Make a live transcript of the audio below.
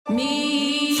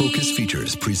Focus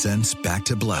Features presents Back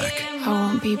to Black. I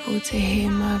want people to hear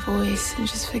my voice and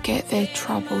just forget their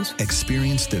troubles.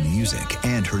 Experience the music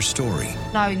and her story.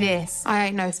 Know this, I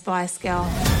ain't no Spice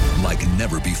Girl. Like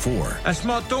never before. That's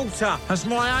my daughter. That's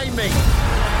my Amy.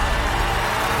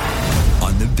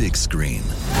 On the big screen.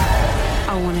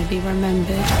 I want to be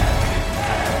remembered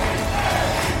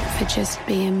for just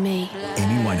being me.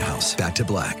 Amy Winehouse, Back to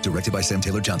Black, directed by Sam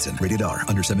Taylor Johnson. Rated R,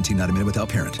 under 17, not a minute without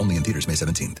parent. Only in theaters May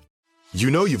 17th.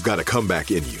 You know you've got a comeback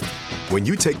in you. When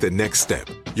you take the next step,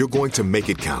 you're going to make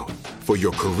it count. For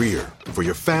your career, for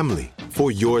your family,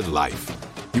 for your life.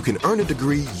 You can earn a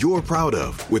degree you're proud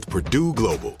of with Purdue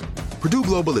Global. Purdue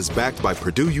Global is backed by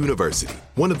Purdue University,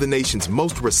 one of the nation's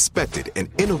most respected and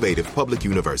innovative public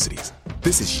universities.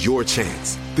 This is your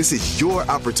chance. This is your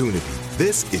opportunity.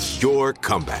 This is your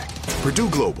comeback. Purdue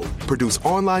Global, Purdue's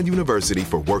online university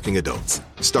for working adults.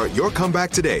 Start your comeback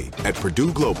today at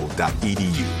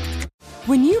purdueglobal.edu.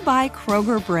 When you buy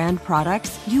Kroger brand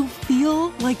products, you feel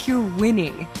like you're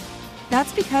winning.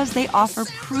 That's because they offer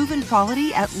proven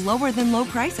quality at lower than low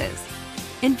prices.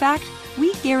 In fact,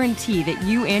 we guarantee that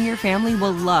you and your family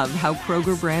will love how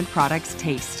Kroger brand products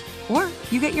taste, or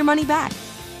you get your money back.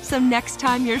 So next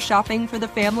time you're shopping for the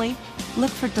family,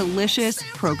 look for delicious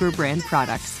Kroger brand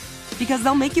products, because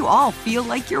they'll make you all feel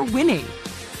like you're winning.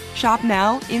 Shop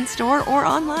now, in-store, or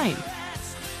online.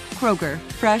 Kroger,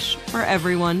 fresh for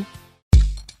everyone.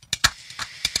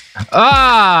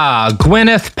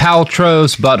 Gwyneth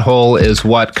Paltrow's butthole is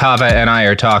what Kava and I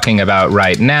are talking about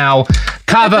right now.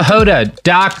 Kava Hoda,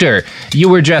 doctor, you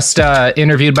were just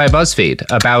interviewed by BuzzFeed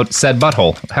about said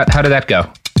butthole. How did that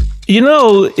go? You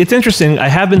know, it's interesting. I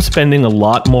have been spending a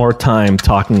lot more time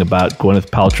talking about Gwyneth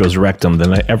Paltrow's rectum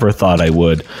than I ever thought I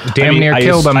would. Near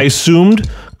killed him. I assumed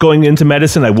going into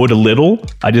medicine I would a little.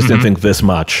 I just didn't think this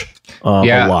much.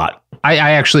 A lot. I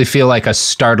actually feel like a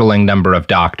startling number of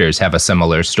doctors have a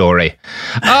similar story.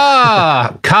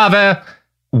 Kava,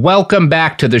 welcome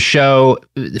back to the show.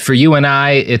 For you and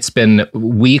I, it's been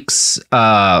weeks.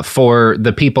 For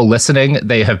the people listening,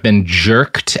 they have been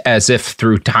jerked as if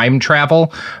through time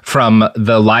travel from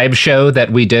the live show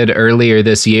that we did earlier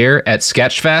this year at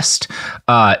Sketchfest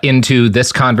into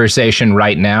this conversation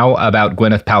right now about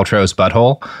Gwyneth Paltrow's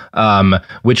butthole,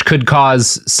 which could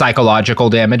cause psychological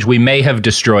damage. We may have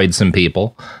destroyed some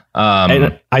people.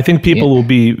 And I think people will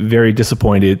be very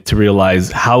disappointed to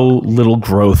realize how little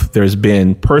growth there's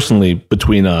been personally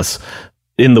between us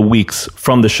in the weeks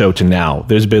from the show to now.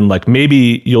 There's been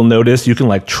maybe you'll notice, you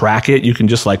can track it. You can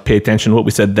just pay attention to what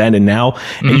we said then and now,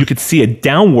 and you could see a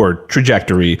downward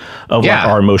trajectory of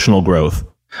our emotional growth.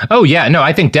 Oh yeah, no,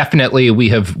 I think definitely we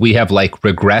have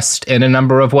regressed in a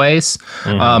number of ways.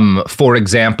 For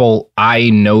example, I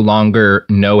no longer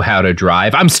know how to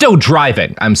drive. I'm still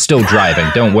driving.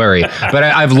 Don't worry. But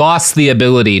I've lost the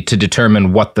ability to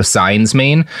determine what the signs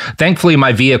mean. Thankfully,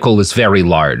 my vehicle is very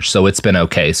large, so it's been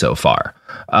okay so far.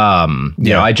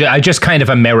 You know, I just kind of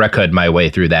America'd my way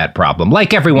through that problem,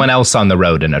 like everyone else on the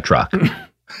road in a truck.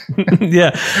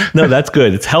 Yeah, no, that's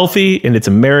good. It's healthy and it's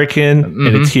American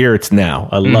and it's here. It's now.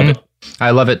 I love it.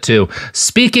 I love it too.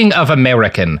 Speaking of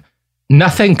American,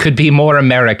 nothing could be more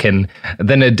American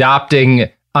than adopting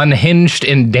unhinged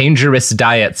and dangerous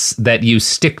diets that you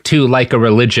stick to like a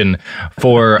religion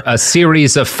for a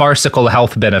series of farcical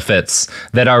health benefits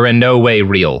that are in no way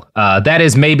real. That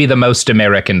is maybe the most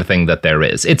American thing that there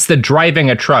is. It's the driving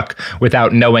a truck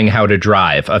without knowing how to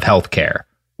drive of healthcare.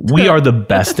 We are the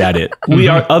best at it. We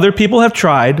are. Other people have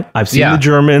tried. I've seen the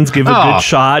Germans give a good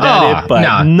shot at it,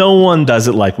 but no one does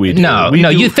it like we do. No,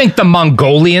 you think the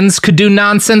Mongolians could do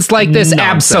nonsense like this?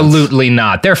 Nonsense. Absolutely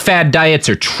not. Their fad diets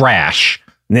are trash.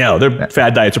 No, their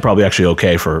fad diets are probably actually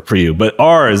okay for you, but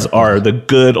ours are the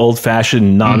good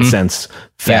old-fashioned nonsense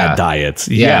fad diets.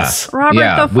 Yes.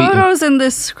 Robert, the photos in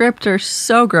this script are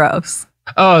so gross.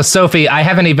 Oh, Sophie, I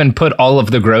haven't even put all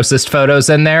of the grossest photos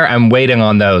in there. I'm waiting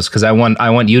on those because I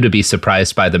want you to be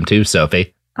surprised by them too,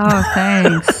 Sophie. Oh,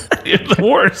 thanks. You're the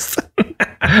worst.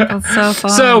 That's so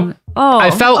fun. So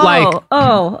I felt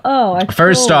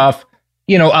first off,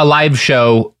 a live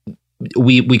show,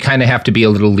 we kind of have to be a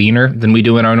little leaner than we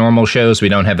do in our normal shows. We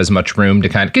don't have as much room to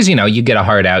because, you get a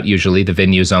hard out. Usually the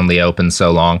venue's only open so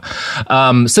long.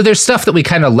 So there's stuff that we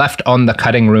kind of left on the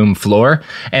cutting room floor.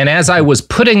 And as I was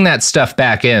putting that stuff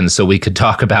back in so we could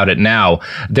talk about it now,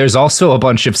 there's also a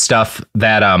bunch of stuff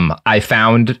that I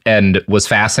found and was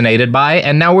fascinated by.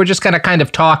 And now we're just going to kind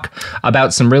of talk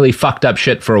about some really fucked up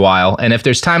shit for a while. And if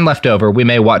there's time left over, we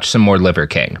may watch some more Liver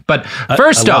King. But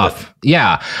first off,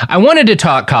 I wanted to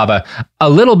talk, Kava, a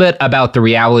little bit about the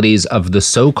realities of the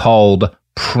so-called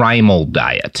primal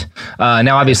diet.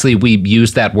 Now, obviously, we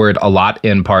used that word a lot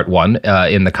in part one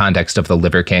in the context of the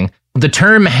Liver King. The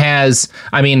term has,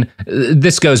 I mean,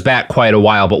 this goes back quite a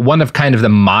while, but one of kind of the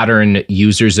modern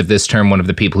users of this term, one of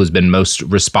the people who's been most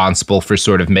responsible for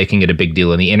sort of making it a big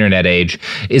deal in the internet age,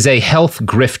 is a health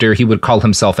grifter. He would call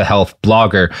himself a health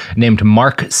blogger named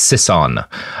Mark Sisson.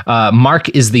 Mark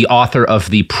is the author of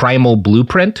the Primal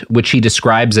Blueprint, which he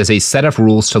describes as a set of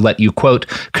rules to let you, quote,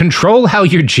 control how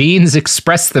your genes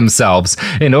express themselves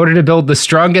in order to build the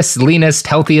strongest, leanest,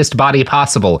 healthiest body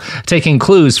possible, taking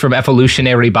clues from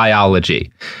evolutionary biology.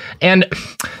 And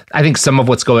I think some of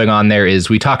what's going on there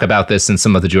is we talk about this in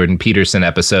some of the Jordan Peterson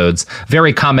episodes,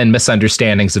 very common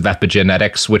misunderstandings of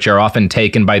epigenetics, which are often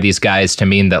taken by these guys to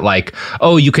mean that like,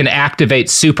 oh, you can activate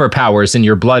superpowers in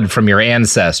your blood from your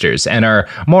ancestors, and are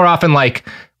more often like,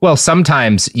 well,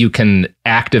 sometimes you can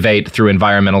activate through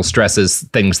environmental stresses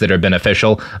things that are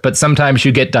beneficial, but sometimes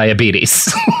you get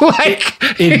diabetes.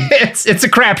 It's a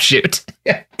crapshoot.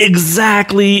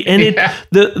 Exactly. And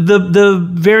the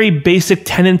very basic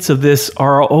tenets of this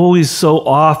are always so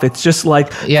off. It's just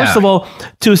like, first of all,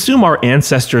 to assume our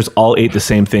ancestors all ate the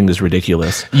same thing is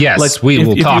ridiculous. Yes, like, we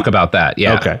will talk about that.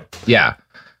 Yeah. Okay. Yeah.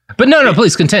 But no,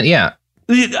 please continue. Yeah.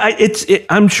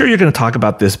 I'm sure you're going to talk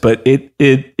about this, but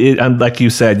like you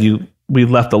said, we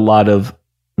left a lot of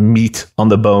meat on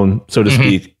the bone, so to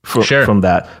speak, from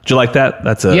that. Do you like that?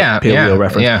 That's a paleo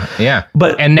reference. Yeah.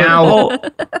 But now,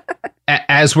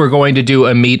 as we're going to do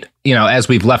a meat, as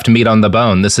we've left meat on the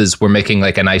bone, we're making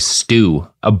like a nice stew,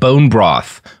 a bone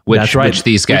broth, which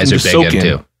these guys are big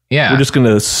into. Yeah, we're just going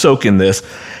to soak in this.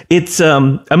 It's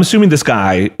I'm assuming this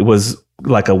guy was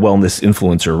like a wellness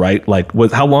influencer, right? Like,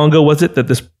 how long ago was it that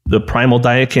the Primal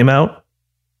Diet came out?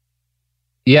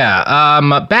 Yeah,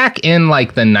 back in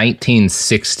like the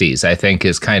 1960s, I think,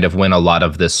 is kind of when a lot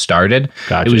of this started.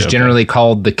 Gotcha, it was generally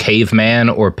called the caveman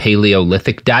or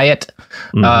Paleolithic diet.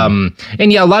 Mm-hmm.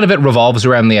 And a lot of it revolves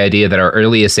around the idea that our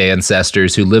earliest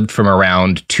ancestors, who lived from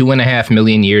around 2.5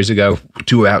 million years ago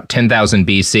to about 10,000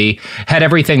 BC, had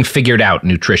everything figured out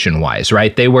nutrition-wise,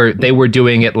 right? They were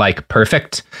doing it like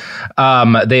perfect.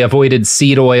 They avoided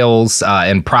seed oils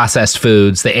and processed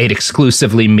foods. They ate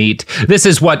exclusively meat. This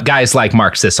is what guys like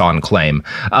Mark Sisson claim,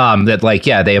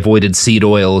 that they avoided seed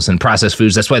oils and processed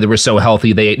foods. That's why they were so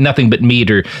healthy. They ate nothing but meat,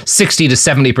 or 60 to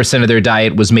 70% of their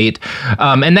diet was meat.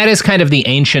 And that is kind of the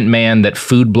ancient man that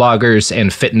food bloggers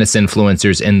and fitness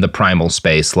influencers in the primal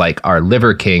space, like our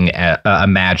Liver King,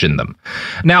 imagine them.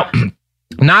 Now,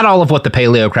 not all of what the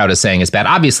paleo crowd is saying is bad.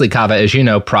 Obviously, Kava, as you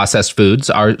know, processed foods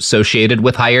are associated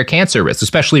with higher cancer risks,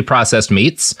 especially processed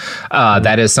meats.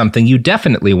 That is something you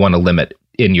definitely want to limit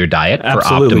in your diet for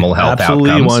optimal health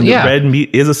outcomes. Red meat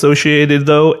is associated,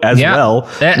 though, as well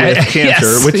with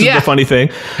cancer, which is the funny thing.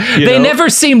 They never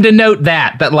seem to note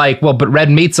that but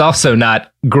red meat's also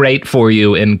not great for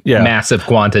you in massive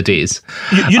quantities.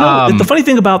 The funny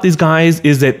thing about these guys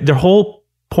is that their whole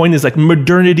point is like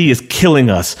modernity is killing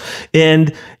us.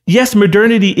 And yes,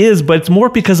 modernity is, but it's more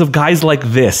because of guys like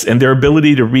this and their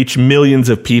ability to reach millions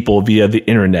of people via the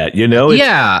internet.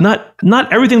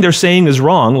 Not everything they're saying is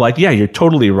wrong. Like, you're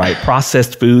totally right.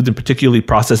 Processed foods, and particularly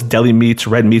processed deli meats,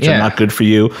 red meats, are not good for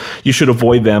you. You should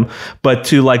avoid them. But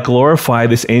to like glorify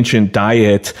this ancient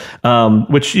diet,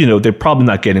 which, they're probably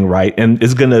not getting right, and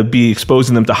is going to be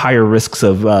exposing them to higher risks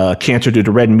of cancer due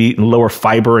to red meat and lower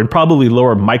fiber and probably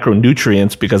lower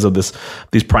micronutrients because of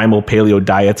these primal paleo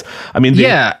diets. I mean,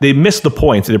 they miss the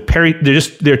points.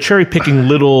 They're cherry picking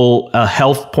little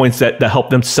health points that help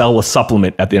them sell a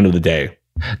supplement at the end of the day.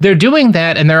 They're doing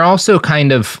that, and they're also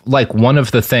kind of like one of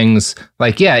the things,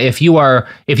 like, if you are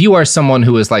someone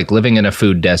who is like living in a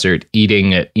food desert,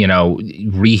 eating,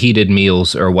 reheated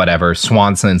meals or whatever,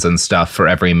 Swansons and stuff for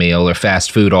every meal, or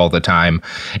fast food all the time,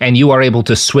 and you are able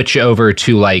to switch over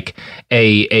to like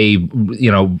a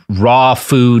raw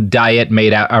food diet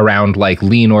made around like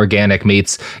lean organic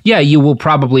meats, you will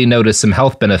probably notice some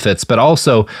health benefits. But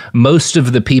also, most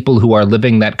of the people who are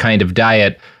living that kind of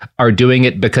diet are doing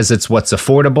it because it's what's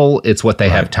affordable. It's what they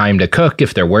have time to cook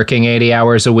if they're working 80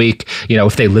 hours a week.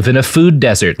 If they live in a food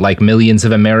desert like millions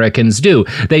of Americans do,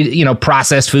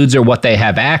 processed foods are what they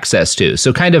have access to.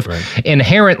 So kind of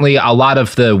inherently, a lot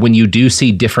of when you do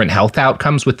see different health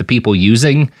outcomes with the people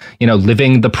using,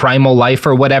 living the primal life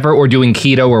or whatever, or doing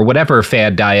keto or whatever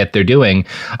fad diet they're doing,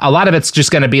 a lot of it's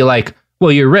just going to be like,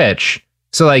 well, you're rich.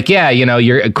 So like,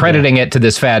 you're accrediting it to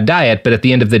this fad diet, but at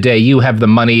the end of the day, you have the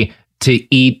money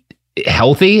to eat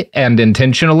healthy and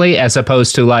intentionally, as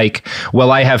opposed to like,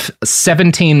 well, I have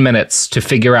 17 minutes to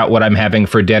figure out what I'm having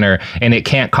for dinner, and it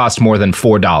can't cost more than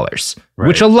 $4.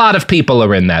 which a lot of people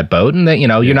are in that boat. And that,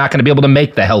 you're not going to be able to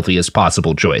make the healthiest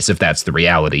possible choice if that's the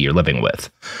reality you're living with.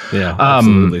 Yeah,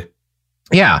 absolutely.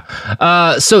 Yeah.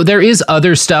 So there is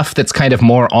other stuff that's kind of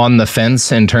more on the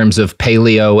fence in terms of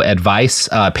paleo advice.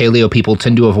 Paleo people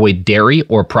tend to avoid dairy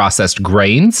or processed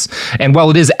grains. And while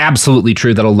it is absolutely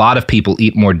true that a lot of people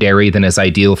eat more dairy than is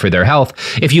ideal for their health,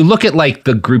 if you look at like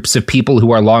the groups of people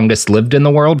who are longest lived in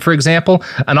the world, for example,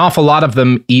 an awful lot of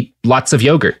them eat lots of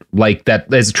yogurt, like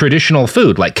that as traditional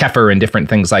food, like kefir and different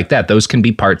things like that. Those can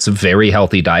be parts of very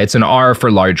healthy diets and are for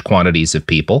large quantities of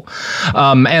people.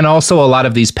 And also a lot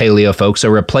of these paleo folks are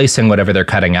replacing whatever they're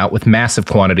cutting out with massive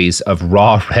quantities of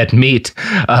raw red meat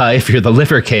if you're the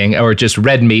liver king, or just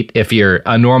red meat if you're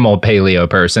a normal paleo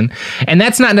person. And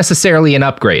that's not necessarily an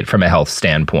upgrade from a health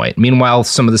standpoint. Meanwhile,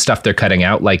 some of the stuff they're cutting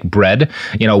out, like bread,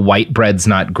 white bread's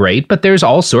not great, but there's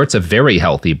all sorts of very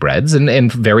healthy breads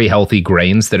and very healthy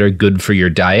grains that are good for your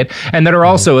diet, and that are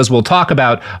also, as we'll talk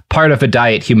about, part of a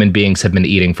diet human beings have been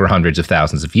eating for hundreds of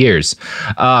thousands of years.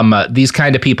 These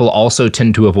kind of people also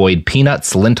tend to avoid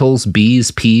peanuts, lentils, beans,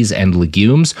 peas, and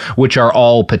legumes, which are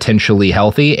all potentially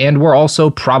healthy and were also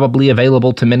probably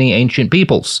available to many ancient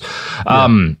peoples.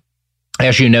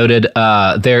 As you noted,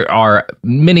 there are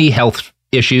many health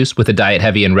issues with a diet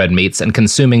heavy in red meats, and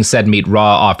consuming said meat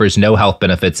raw offers no health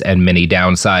benefits and many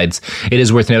downsides. It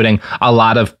is worth noting a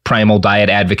lot of primal diet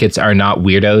advocates are not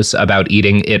weirdos about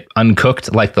eating it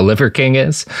uncooked like the Liver King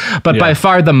is. But by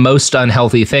far the most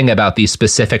unhealthy thing about these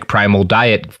specific primal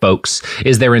diet folks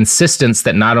is their insistence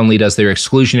that not only does their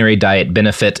exclusionary diet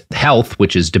benefit health,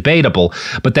 which is debatable,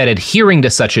 but that adhering to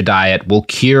such a diet will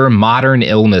cure modern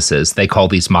illnesses. They call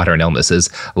these modern illnesses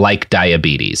like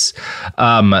diabetes.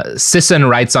 Sisson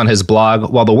writes on his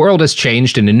blog, while the world has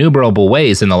changed in innumerable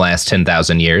ways in the last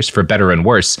 10,000 years, for better and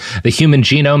worse, the human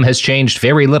genome has changed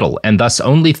very little and thus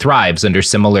only thrives under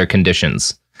similar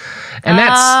conditions. And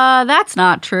that's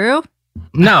not true.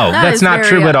 No, that's not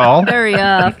true at all. Very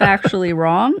factually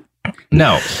wrong.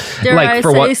 No. Dare I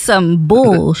say some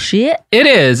bullshit? It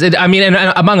is. And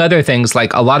among other things,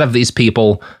 like a lot of these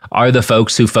people are the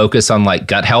folks who focus on like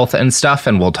gut health and stuff,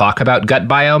 and we'll talk about gut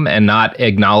biome and not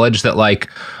acknowledge that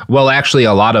actually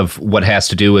a lot of what has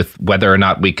to do with whether or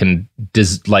not we can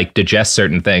digest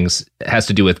certain things has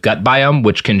to do with gut biome,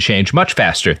 which can change much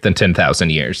faster than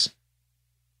 10,000 years.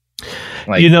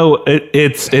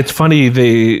 It's funny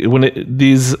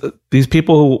these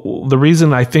people, the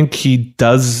reason I think he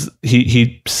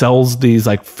sells these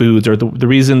like foods, or the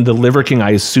reason the Liver King, I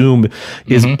assume,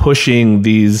 is pushing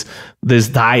this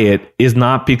diet is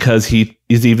not because he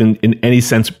is even in any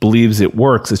sense believes it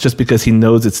works. It's just because he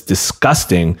knows it's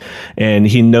disgusting and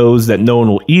he knows that no one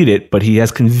will eat it, but he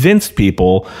has convinced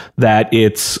people that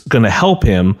it's going to help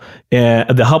him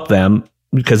and to help them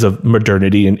because of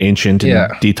modernity and ancient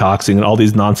and detoxing and all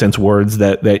these nonsense words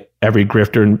that every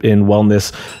grifter in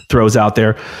wellness throws out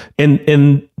there.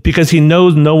 And because he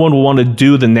knows no one will want to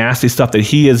do the nasty stuff that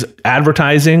he is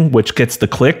advertising, which gets the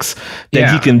clicks,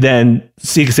 then he can then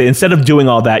say, instead of doing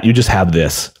all that, you just have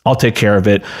this. I'll take care of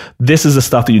it. This is the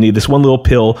stuff that you need. This one little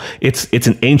pill. It's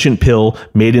an ancient pill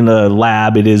made in a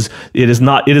lab. It is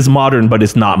modern, but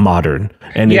it's not modern.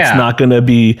 And it's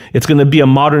going to be a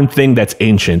modern thing that's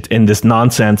ancient, and this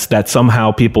nonsense that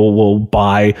somehow people will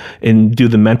buy and do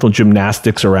the mental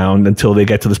gymnastics around until they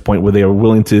get to this point where they are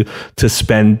willing to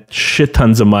spend shit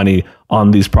tons of money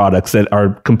on these products that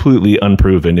are completely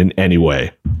unproven in any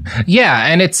way. Yeah,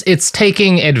 and it's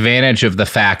taking advantage of the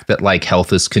fact that like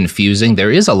health is confusing.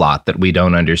 There is a lot that we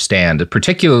don't understand,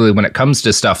 particularly when it comes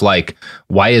to stuff like,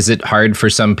 why is it hard for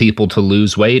some people to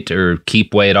lose weight or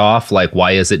keep weight off? Like,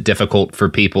 why is it difficult for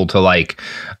people to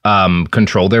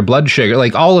control their blood sugar?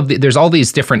 Like there's all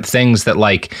these different things that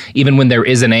like, even when there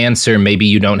is an answer, maybe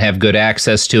you don't have good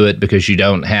access to it because you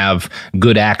don't have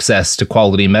good access to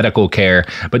quality medical care,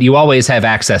 but you always have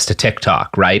access to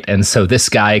TikTok, right? And so this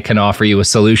guy can offer you a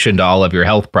solution to all of your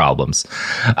health problems.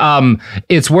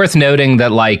 It's worth noting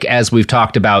that, like, as we've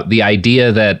talked about, the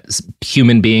idea that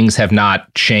human beings have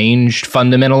not changed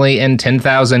fundamentally in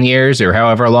 10,000 years or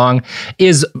however long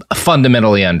is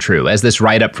fundamentally untrue, as this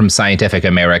write-up from Scientific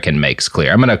American makes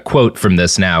clear. I'm going to quote from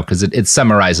this now because it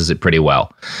summarizes it pretty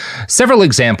well. Several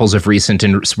examples of recent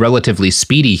and relatively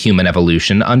speedy human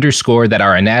evolution underscore that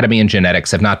our anatomy and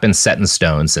genetics have not been set in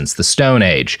stone since the Stone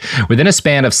Age. Within a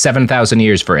span of 7,000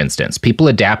 years, for instance, people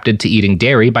adapted to eating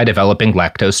dairy by developing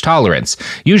lactose tolerance.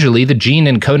 Usually, the gene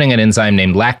encoding an enzyme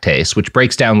named lactase, which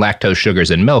breaks down lactose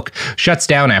sugars in milk, shuts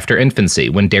down after infancy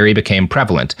when dairy became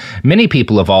prevalent. Many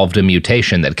people evolved a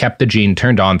mutation that kept the gene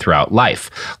turned on throughout life.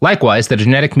 Likewise, the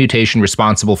genetic genetic mutation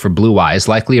responsible for blue eyes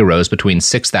likely arose between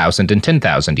 6,000 and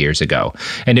 10,000 years ago.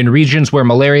 And in regions where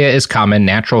malaria is common,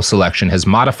 natural selection has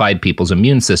modified people's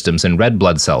immune systems and red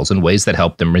blood cells in ways that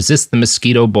help them resist the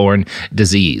mosquito-borne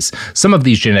disease. Some of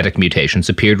these genetic mutations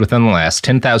appeared within the last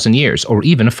 10,000 years, or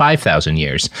even 5,000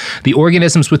 years. The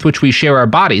organisms with which we share our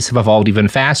bodies have evolved even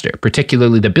faster,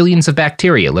 particularly the billions of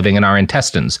bacteria living in our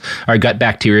intestines. Our gut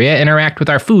bacteria interact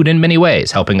with our food in many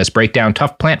ways, helping us break down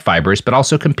tough plant fibers, but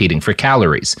also competing for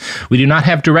calories. We do not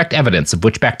have direct evidence of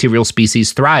which bacterial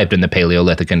species thrived in the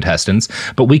Paleolithic intestines,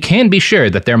 but we can be sure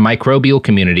that their microbial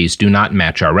communities do not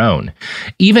match our own.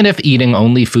 Even if eating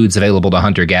only foods available to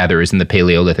hunter-gatherers in the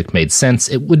Paleolithic made sense,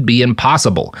 it would be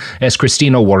impossible. As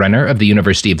Christina Warrener of the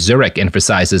University of Zurich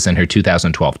emphasizes in her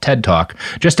 2012 TED Talk,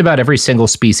 just about every single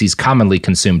species commonly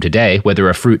consumed today, whether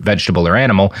a fruit, vegetable, or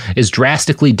animal, is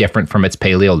drastically different from its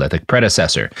Paleolithic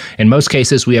predecessor. In most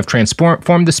cases, we have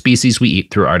transformed the species we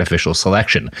eat through artificial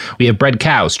selection. We have bred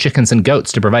cows, chickens, and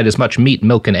goats to provide as much meat,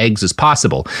 milk, and eggs as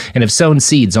possible, and have sown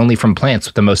seeds only from plants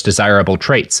with the most desirable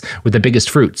traits, with the biggest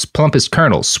fruits, plumpest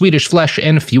kernels, sweetest flesh,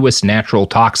 and fewest natural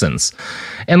toxins.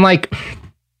 And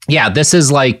yeah, this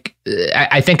is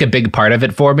I think a big part of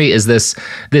it for me is this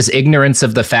ignorance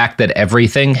of the fact that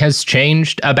everything has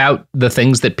changed about the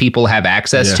things that people have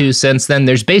access to since then.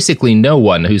 There's basically no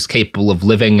one who's capable of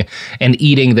living and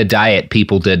eating the diet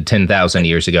people did 10,000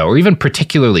 years ago, or even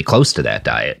particularly close to that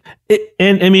diet.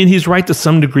 And I mean, he's right to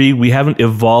some degree. We haven't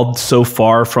evolved so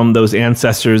far from those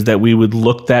ancestors that we would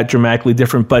look that dramatically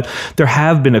different, but there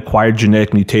have been acquired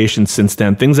genetic mutations since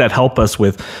then, things that help us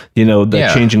with,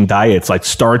 changing diets like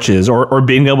starches or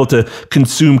being able to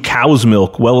consume cow's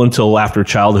milk well until after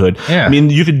childhood. Yeah. I mean,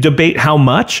 you could debate how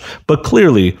much, but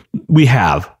clearly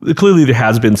there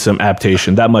has been some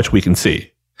adaptation. That much we can see.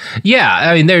 Yeah.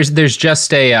 I mean, there's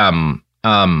just a,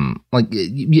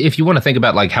 if you want to think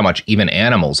about how much even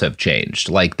animals have changed,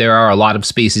 there are a lot of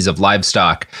species of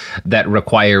livestock that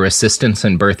require assistance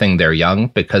in birthing their young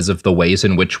because of the ways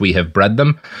in which we have bred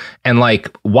them. And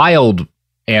wild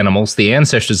animals, the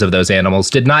ancestors of those animals,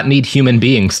 did not need human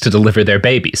beings to deliver their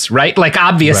babies, right?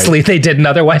 Obviously they didn't,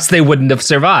 otherwise they wouldn't have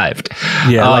survived.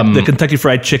 Yeah, the Kentucky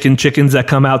Fried chickens that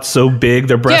come out so big,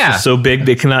 their breasts are so big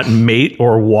they cannot mate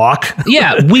or walk.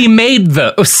 Yeah, we made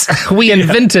those. We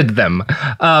invented them.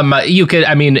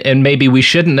 And maybe we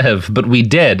shouldn't have, but we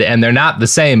did, and they're not the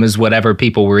same as whatever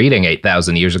people were eating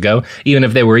 8,000 years ago, even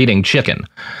if they were eating chicken.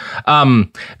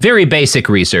 Very basic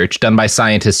research done by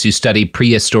scientists who study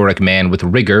prehistoric man with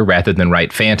rigor rather than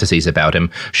write fantasies about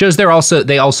him shows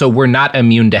they also were not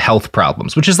immune to health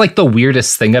problems, which is the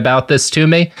weirdest thing about this to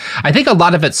me. I think a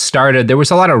lot of it started, there was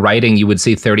a lot of writing you would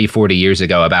see 30, 40 years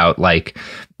ago about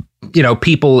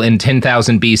people in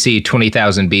 10,000 BC,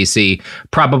 20,000 BC,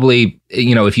 probably,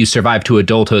 if you survived to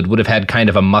adulthood, would have had kind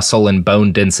of a muscle and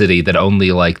bone density that only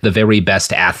the very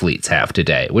best athletes have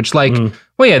today, which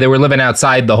they were living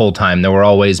outside the whole time. They were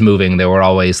always moving. They were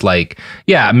always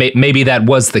maybe that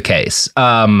was the case.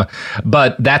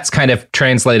 But that's kind of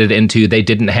translated into they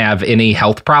didn't have any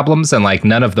health problems and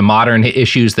none of the modern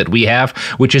issues that we have,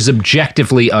 which is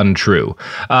objectively untrue.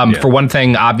 For one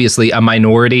thing, obviously, a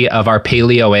minority of our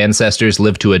paleo ancestors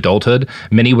lived to adulthood.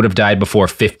 Many would have died before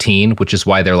 15, which is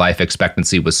why their life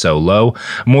expectancy was so low.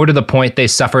 More to the point, they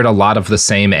suffered a lot of the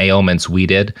same ailments we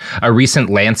did. A recent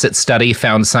Lancet study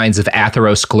found signs of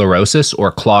atherosclerosis,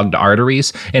 or clogged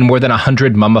arteries, in more than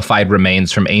 100 mummified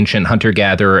remains from ancient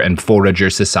hunter-gatherer and forager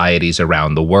societies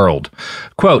around the world.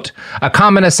 Quote, a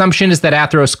common assumption is that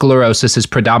atherosclerosis is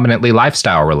predominantly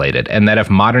lifestyle-related, and that if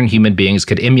modern human beings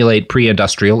could emulate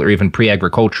pre-industrial or even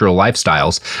pre-agricultural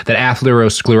lifestyles, that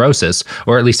atherosclerosis,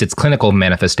 or at least its clinical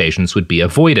manifestations, would be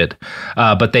avoided.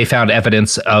 But they found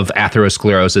evidence of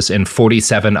atherosclerosis in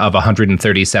 47 of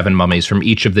 137 mummies from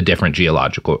each of the different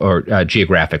geological or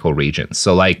geographical regions.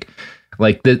 So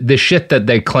the shit that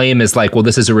they claim is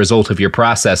this is a result of your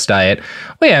processed diet.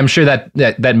 Well, yeah, I'm sure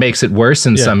that makes it worse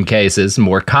in some cases,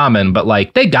 more common, but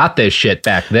they got this shit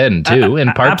back then too,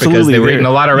 in part because they were eating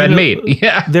a lot of red meat.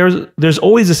 Yeah. There's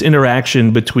always this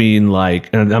interaction between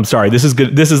and I'm sorry, this is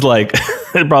good. This is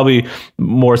probably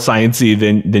more sciencey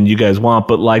than you guys want,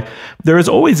 but there is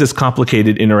always this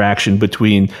complicated interaction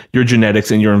between your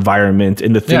genetics and your environment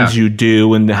and the things you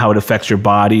do and how it affects your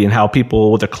body and how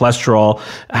people with their cholesterol,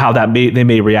 how they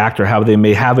may react or how they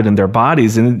may have it in their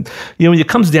bodies. And when it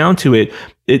comes down to it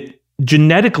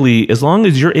genetically, as long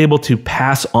as you're able to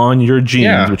pass on your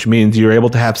genes, which means you're able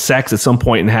to have sex at some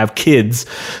point and have kids,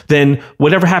 then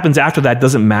whatever happens after that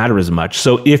doesn't matter as much.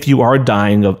 So if you are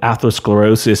dying of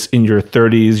atherosclerosis in your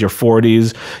 30s, your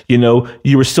 40s,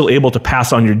 you were still able to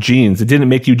pass on your genes. It didn't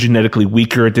make you genetically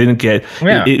weaker. It didn't get,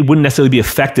 it wouldn't necessarily be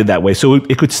affected that way. So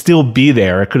it could still be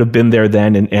there. It could have been there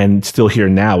then and still here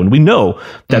now. And we know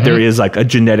that there is like a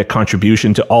genetic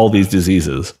contribution to all these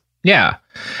diseases. Yeah.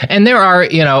 And there are,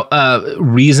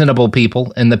 reasonable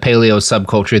people in the paleo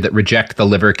subculture that reject the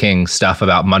Liver King stuff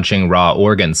about munching raw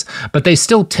organs, but they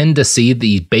still tend to see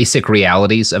the basic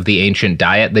realities of the ancient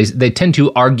diet. They tend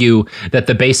to argue that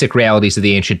the basic realities of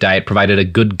the ancient diet provided a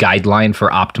good guideline for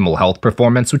optimal health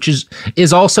performance, which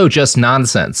is also just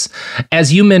nonsense.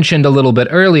 As you mentioned a little bit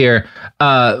earlier,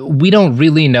 we don't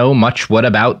really know much we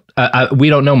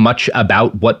don't know much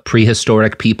about what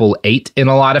prehistoric people ate in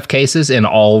a lot of cases in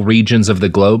all regions of the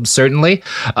globe, certainly.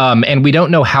 And we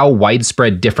don't know how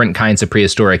widespread different kinds of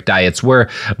prehistoric diets were,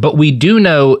 but we do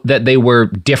know that they were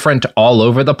different all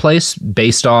over the place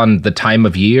based on the time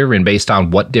of year and based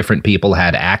on what different people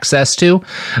had access to.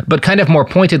 But kind of more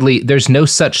pointedly, there's no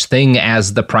such thing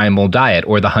as the primal diet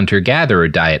or the hunter-gatherer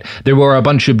diet. There were a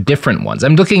bunch of different ones.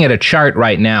 I'm looking at a chart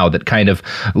right now that kind of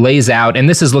lays out, and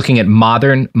this is looking at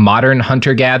modern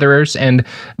hunter-gatherers, and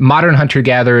modern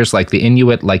hunter-gatherers like the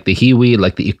Inuit, like the Hiwi,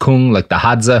 like the Ikung, like the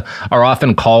Hadza are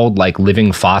often called like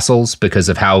living fossils because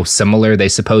of how similar they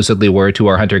supposedly were to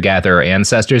our hunter-gatherer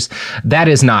ancestors. That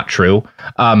is not true.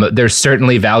 There's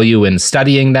certainly value in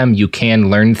studying them. You can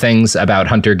learn things about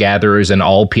hunter-gatherers in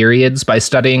all periods by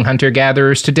studying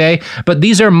hunter-gatherers today, but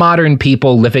these are modern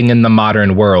people living in the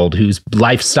modern world whose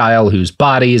lifestyle, whose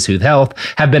bodies, whose health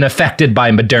have been affected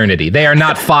by modernity. They are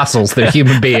not fossils, they're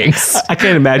human beings. I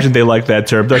can't imagine they like that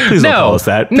term. They're like, please don't call us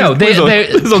that. No, please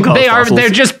don't call us fossils. They're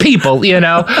just people,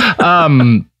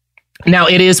 Now,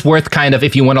 it is worth kind of,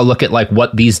 if you want to look at like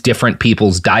what these different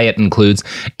people's diet includes,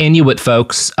 Inuit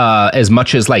folks, as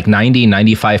much as like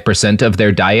 90-95% of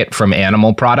their diet from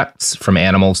animal products, from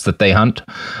animals that they hunt.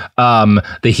 The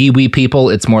Hiwi people,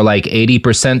 it's more like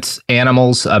 80%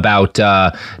 animals, about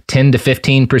 10 to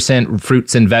 15%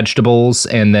 fruits and vegetables,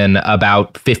 and then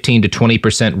about 15 to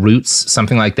 20% roots,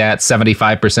 something like that,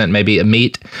 75% maybe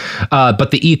meat. But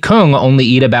the Ikung only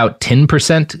eat about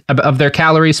 10% of their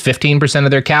calories, 15% of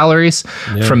their calories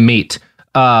from meat,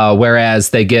 whereas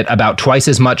they get about twice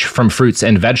as much from fruits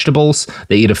and vegetables.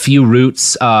 They eat a few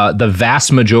roots. The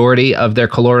vast majority of their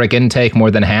caloric intake, more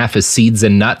than half, is seeds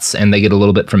and nuts, and they get a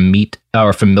little bit from meat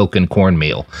or from milk and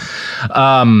cornmeal.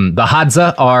 The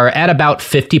Hadza are at about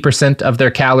 50% of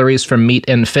their calories from meat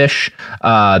and fish.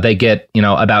 They get,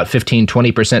 about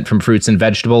 15-20% from fruits and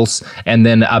vegetables, and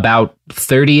then about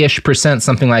 30-ish%,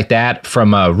 something like that,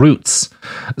 from roots.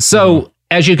 So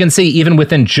as you can see, even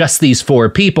within just these four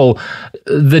people,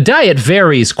 the diet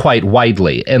varies quite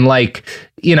widely. And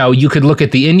you could look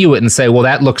at the Inuit and say, well,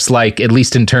 that looks like, at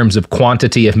least in terms of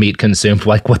quantity of meat consumed,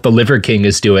 like what the Liver King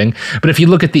is doing. But if you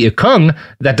look at the Ikung,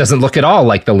 that doesn't look at all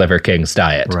like the Liver King's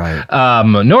diet. Right.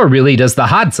 Nor really does the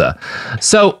Hadza.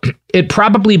 So it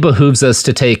probably behooves us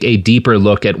to take a deeper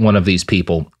look at one of these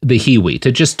people, the Hiwi,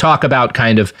 to just talk about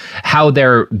kind of how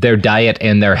their diet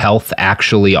and their health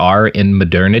actually are in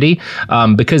modernity,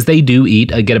 because they do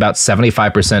get about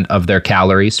 75% of their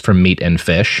calories from meat and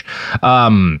fish.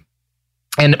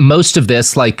 And most of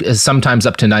this, sometimes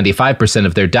up to 95%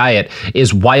 of their diet,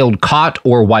 is wild caught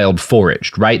or wild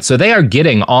foraged, right? So they are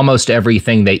getting almost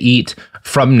everything they eat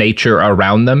from nature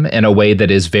around them in a way that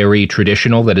is very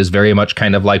traditional, that is very much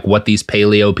kind of like what these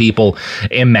paleo people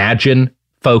imagine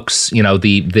folks,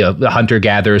 the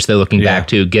hunter-gatherers they're looking back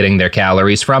to getting their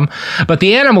calories from. But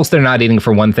the animals they're not eating,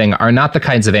 for one thing, are not the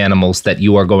kinds of animals that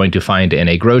you are going to find in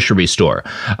a grocery store.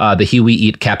 The Hiwi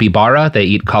eat capybara, they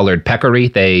eat collared peccary,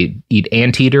 they eat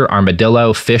anteater,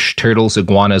 armadillo, fish, turtles,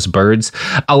 iguanas, birds.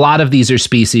 A lot of these are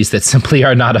species that simply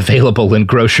are not available in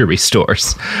grocery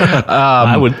stores.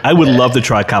 I would love to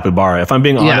try capybara. If I'm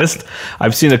being honest,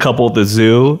 I've seen a couple at the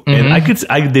zoo,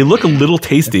 and they look a little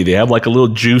tasty. They have like a little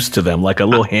juice to them, like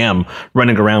a little ham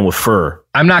running around with fur.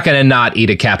 I'm not going to not eat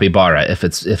a capybara if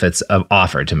it's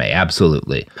offered to me.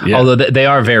 Absolutely. Yeah. Although they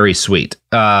are very sweet.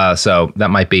 So that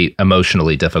might be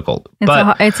emotionally difficult.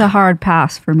 It's a hard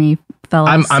pass for me,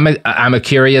 fellas. I'm a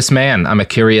curious man.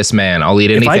 I'll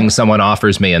eat anything someone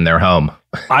offers me in their home.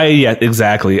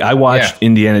 Exactly. I watched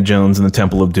Indiana Jones and the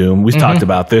Temple of Doom. We've talked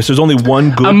about this. There's only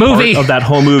one good part of that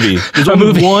whole movie. There's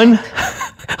only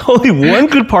one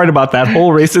good part about that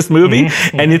whole racist movie,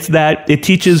 and it's that it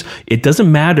teaches it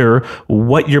doesn't matter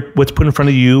what's put in front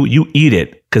of you, you eat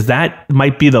it. because that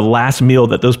might be the last meal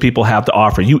that those people have to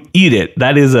offer. You eat it.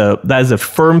 That is a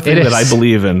firm thing that I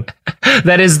believe in.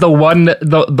 That is the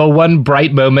one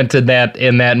bright moment in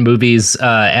that movie's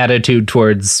attitude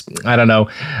towards, I don't know.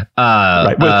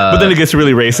 Right. But then it gets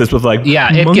really racist with like,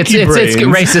 it gets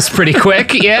racist pretty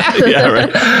quick. Yeah. Yeah.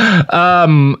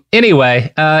 Right.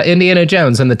 Anyway, Indiana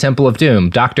Jones and the Temple of Doom.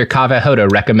 Dr. Kaveh Hoda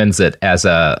recommends it as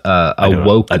a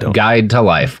woke guide to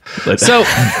life. So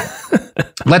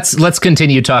let's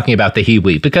continue talking about the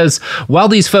Hiwi, because while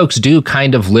these folks do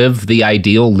kind of live the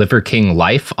ideal Liver King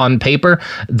life on paper,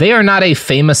 they are not a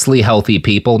famously healthy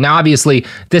people. Now, obviously,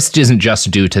 this isn't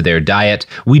just due to their diet.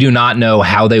 We do not know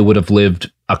how they would have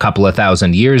lived a couple of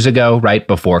thousand years ago, right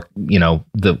before,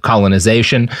 the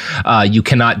colonization. You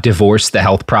cannot divorce the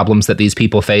health problems that these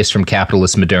people face from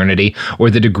capitalist modernity, or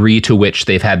the degree to which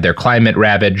they've had their climate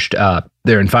ravaged,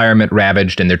 their environment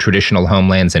ravaged, and their traditional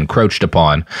homelands encroached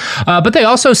upon. But they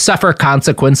also suffer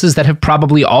consequences that have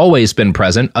probably always been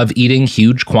present of eating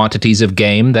huge quantities of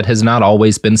game that has not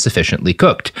always been sufficiently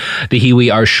cooked. The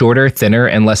Hiwi are shorter, thinner,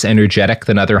 and less energetic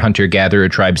than other hunter-gatherer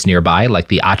tribes nearby, like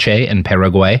the Ache in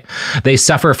Paraguay. They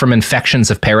suffer from infections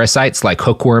of parasites like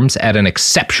hookworms at an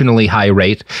exceptionally high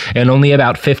rate, and only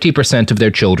about 50% of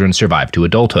their children survive to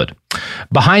adulthood.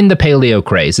 Behind the paleo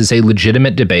craze is a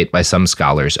legitimate debate by some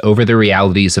scholars over the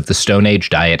realities of the Stone Age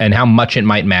diet and how much it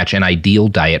might match an ideal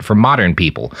diet for modern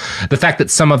people. The fact that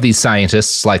some of these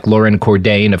scientists, like Lauren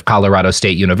Cordain of Colorado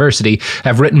State University,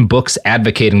 have written books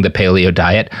advocating the paleo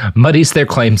diet muddies their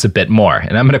claims a bit more.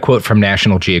 And I'm going to quote from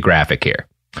National Geographic here.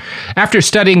 After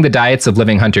studying the diets of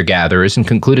living hunter-gatherers and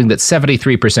concluding that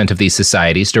 73% of these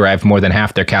societies derived more than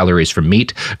half their calories from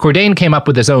meat, Cordain came up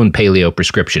with his own paleo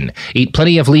prescription. Eat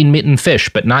plenty of lean meat and fish,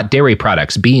 but not dairy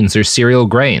products, beans, or cereal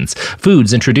grains,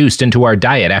 foods introduced into our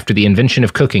diet after the invention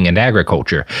of cooking and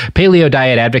agriculture. Paleo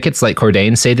diet advocates like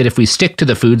Cordain say that if we stick to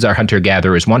the foods our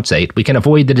hunter-gatherers once ate, we can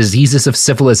avoid the diseases of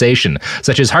civilization,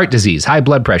 such as heart disease, high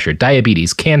blood pressure,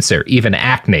 diabetes, cancer, even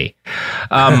acne.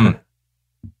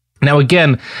 Now,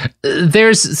 again,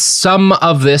 there's some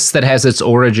of this that has its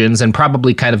origins, and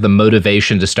probably kind of the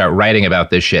motivation to start writing about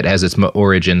this shit has its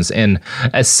origins in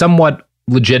a somewhat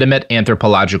legitimate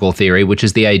anthropological theory, which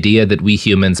is the idea that we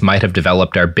humans might have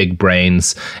developed our big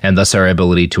brains and thus our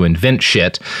ability to invent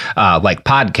shit, like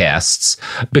podcasts,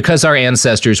 because our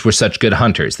ancestors were such good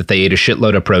hunters that they ate a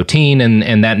shitload of protein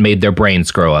and that made their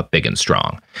brains grow up big and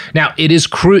strong. Now, it is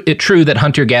true that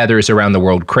hunter-gatherers around the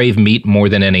world crave meat more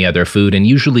than any other food and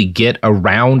usually get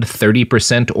around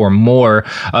 30% or more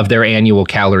of their annual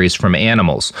calories from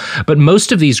animals. But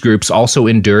most of these groups also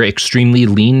endure extremely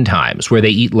lean times where they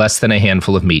eat less than a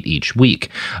handful of meat each week.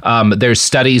 There's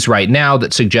studies right now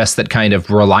that suggest that kind of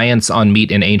reliance on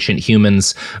meat in ancient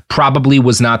humans probably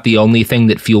was not the only thing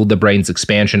that fueled the brain's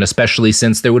expansion, especially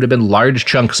since there would have been large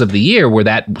chunks of the year where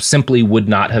that simply would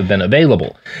not have been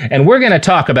available. And we're going to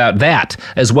talk about that,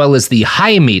 as well as the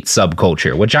high meat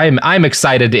subculture, which I'm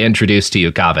excited to introduce to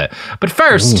you, Kaveh. But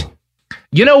first,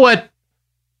 you know what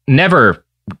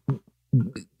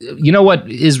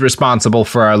is responsible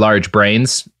for our large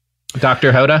brains,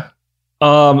 Dr. Hoda?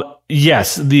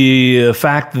 Yes, the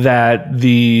fact that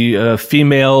the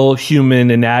female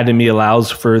human anatomy allows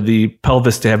for the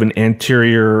pelvis to have an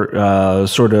anterior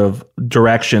sort of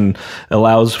direction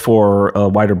allows for a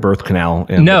wider birth canal,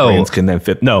 and the brains can then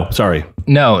fit. No, sorry.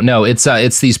 No,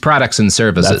 it's these products and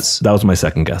services. That was my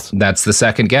second guess. That's the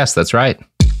second guess. That's right.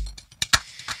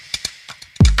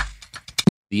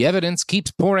 The evidence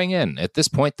keeps pouring in. At this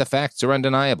point, the facts are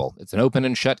undeniable. It's an open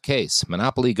and shut case.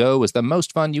 Monopoly Go is the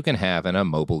most fun you can have in a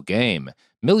mobile game.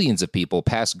 Millions of people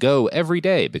pass Go every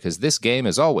day because this game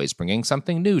is always bringing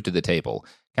something new to the table.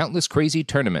 Countless crazy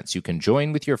tournaments you can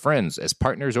join with your friends as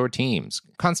partners or teams.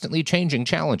 Constantly changing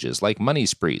challenges like money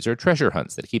sprees or treasure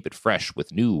hunts that keep it fresh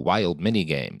with new wild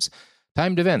mini-games.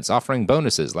 Timed events offering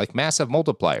bonuses like massive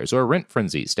multipliers or rent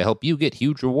frenzies to help you get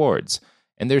huge rewards.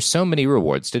 And there's so many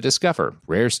rewards to discover.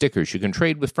 Rare stickers you can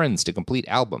trade with friends to complete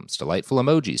albums, delightful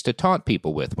emojis to taunt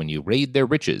people with when you raid their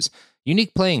riches,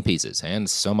 unique playing pieces, and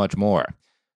so much more.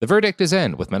 The verdict is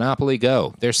in with Monopoly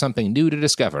Go. There's something new to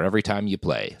discover every time you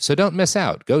play. So don't miss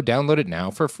out. Go download it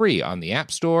now for free on the App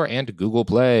Store and Google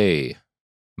Play.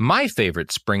 My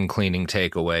favorite spring cleaning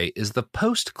takeaway is the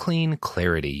post-clean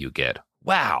clarity you get.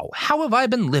 Wow, how have I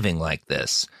been living like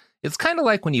this? It's kind of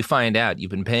like when you find out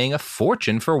you've been paying a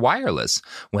fortune for wireless,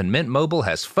 when Mint Mobile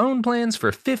has phone plans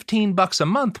for $15 a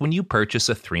month when you purchase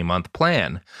a 3-month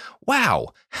plan. Wow,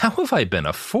 how have I been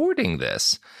affording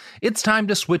this? It's time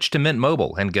to switch to Mint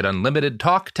Mobile and get unlimited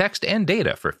talk, text, and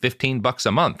data for $15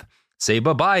 a month. Say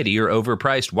bye-bye to your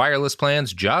overpriced wireless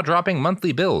plans, jaw-dropping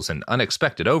monthly bills, and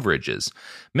unexpected overages.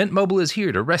 Mint Mobile is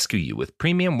here to rescue you with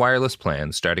premium wireless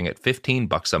plans starting at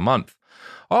 $15 a month.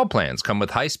 All plans come with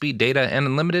high-speed data and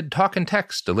unlimited talk and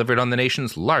text delivered on the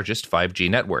nation's largest 5G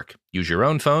network. Use your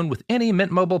own phone with any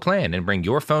Mint Mobile plan and bring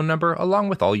your phone number along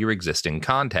with all your existing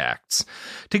contacts.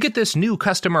 To get this new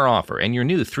customer offer and your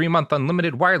new 3-month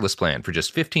unlimited wireless plan for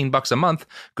just $15 a month,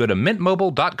 go to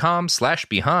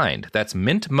mintmobile.com/behind. That's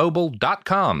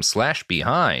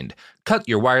mintmobile.com/behind. Cut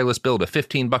your wireless bill to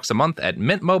 $15 a month at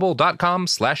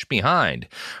mintmobile.com/behind.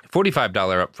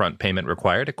 $45 upfront payment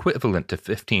required, equivalent to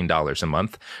 $15 a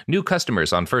month. New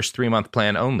customers on first 3-month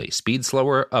plan only. Speed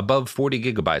slower above 40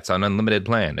 gigabytes on unlimited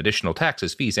plan. Additional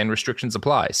taxes, fees, and restrictions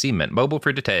apply. See Mint Mobile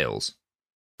for details.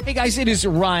 Hey guys, it is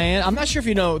Ryan. I'm not sure if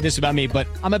you know this about me, but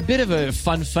I'm a bit of a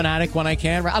fun fanatic when I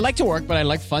can. I like to work, but I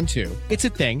like fun too. It's a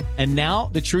thing. And now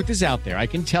the truth is out there. I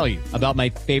can tell you about my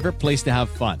favorite place to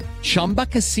have fun. Chumba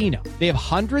Casino. They have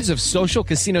hundreds of social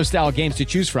casino style games to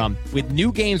choose from with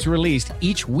new games released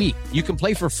each week. You can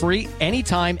play for free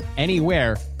anytime,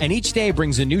 anywhere. And each day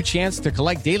brings a new chance to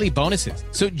collect daily bonuses.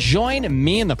 So join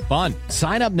me in the fun.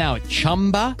 Sign up now at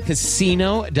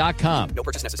ChumbaCasino.com. No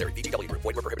purchase necessary. VGW Group.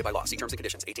 Void where prohibited by law. See terms and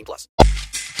conditions. 18+.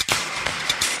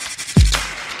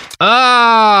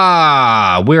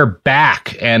 We're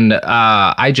back, and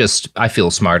I feel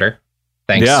smarter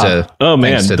thanks to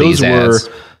those were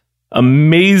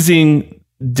amazing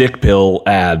dick pill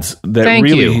ads that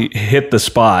hit the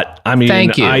spot. I mean,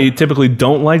 I typically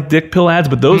don't like dick pill ads,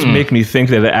 but those make me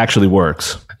think that it actually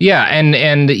works. Yeah,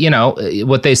 and you know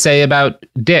what they say about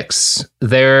dicks,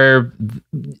 they're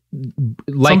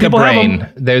like a brain.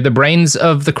 They're the brains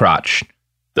of the crotch.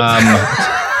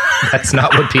 That's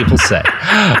not what people say.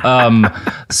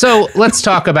 So let's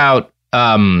talk about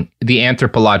the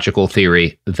anthropological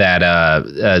theory that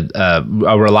a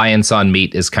reliance on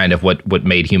meat is kind of what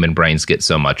made human brains get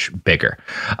so much bigger.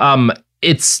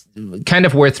 It's kind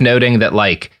of worth noting that,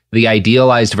 like, the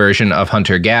idealized version of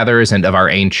hunter-gatherers and of our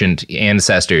ancient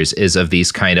ancestors is of these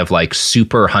kind of like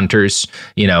super hunters,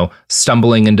 you know,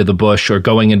 stumbling into the bush or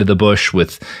going into the bush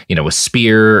with, you know, a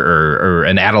spear or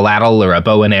an atlatl or a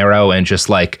bow and arrow and just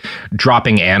like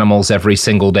dropping animals every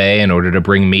single day in order to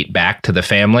bring meat back to the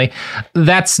family.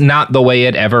 That's not the way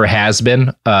it ever has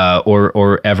been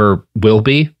or ever will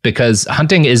be, because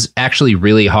hunting is actually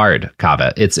really hard,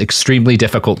 Kava. It's extremely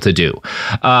difficult to do.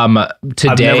 Today,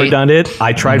 I've never done it.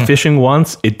 I tried fishing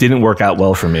once. It didn't work out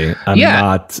well for me.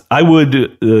 I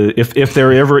would, if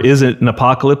there ever is an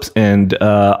apocalypse and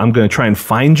I'm going to try and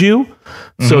find you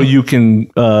so you can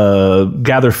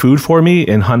gather food for me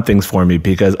and hunt things for me,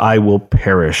 because I will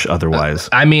perish otherwise.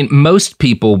 I mean, most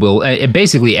people will,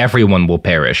 basically everyone will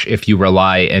perish if you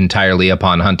rely entirely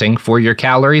upon hunting for your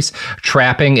calories.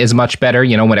 Trapping is much better.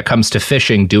 You know, when it comes to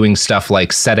fishing, doing stuff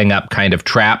like setting up kind of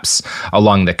traps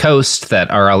along the coast that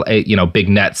are, you know, big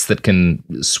nets that can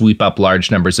sweep up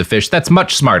large numbers of fish. That's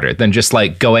much smarter than just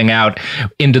like going out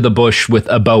into the bush with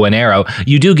a bow and arrow.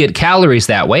 You do get calories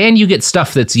that way, and you get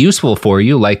stuff that's useful for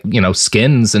you, like, you know,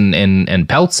 skins and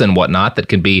pelts and whatnot that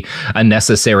can be a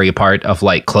necessary part of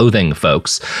like clothing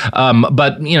folks.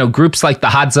 But, you know, groups like the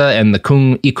Hadza and the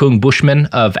Ikung Bushmen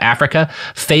of Africa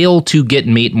fail to get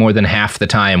meat more than half the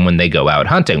time when they go out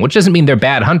hunting, which doesn't mean they're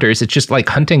bad hunters. It's just like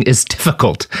hunting is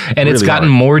difficult, and it's gotten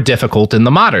more difficult in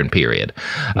the modern period.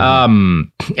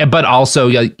 But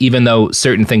also, even though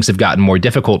certain things have gotten more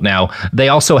difficult now, they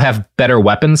also have better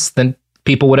weapons than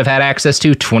people would have had access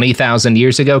to 20,000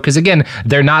 years ago. Because again,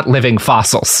 they're not living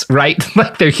fossils, right?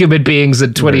 Like they're human beings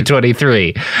in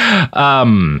 2023.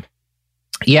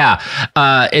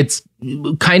 It's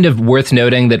kind of worth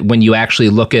noting that when you actually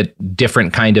look at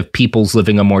different kind of peoples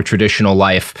living a more traditional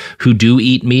life who do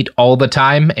eat meat all the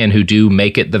time and who do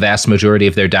make it the vast majority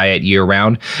of their diet year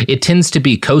round, it tends to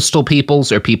be coastal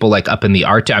peoples or people like up in the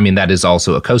Arctic. I mean, that is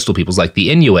also a coastal peoples like the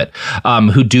Inuit,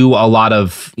 who do a lot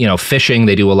of, you know, fishing.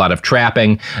 They do a lot of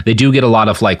trapping. They do get a lot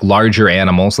of like larger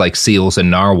animals like seals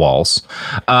and narwhals.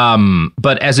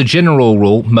 But as a general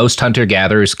rule, most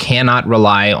hunter-gatherers cannot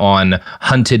rely on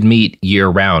hunted meat year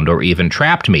round or even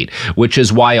trapped meat, which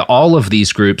is why all of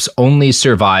these groups only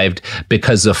survived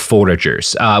because of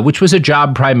foragers, which was a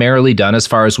job primarily done, as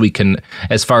far as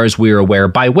we're aware,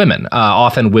 by women.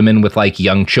 Often women with like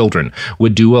young children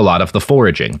would do a lot of the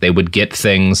foraging. They would get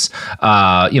things,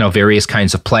 various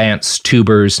kinds of plants,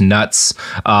 tubers, nuts.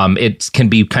 It can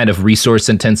be kind of resource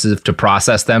intensive to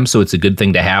process them, so it's a good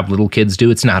thing to have little kids do.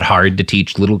 It's not hard to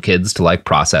teach little kids to like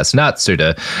process nuts or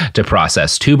to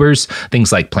process tubers,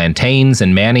 things like plantains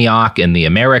and manioc Mohawk in the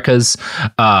Americas.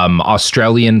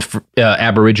 Australian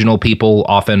Aboriginal people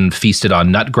often feasted on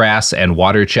nutgrass and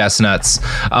water chestnuts.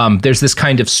 There's this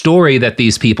kind of story that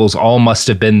these peoples all must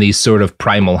have been these sort of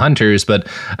primal hunters, but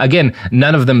again,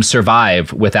 none of them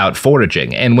survive without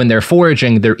foraging. And when they're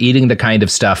foraging, they're eating the kind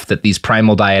of stuff that these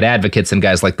primal diet advocates and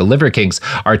guys like the Liver Kings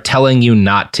are telling you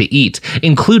not to eat,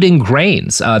 including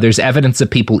grains. There's evidence of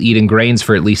people eating grains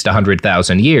for at least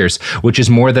 100,000 years, which is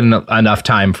more than enough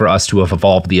time for us to have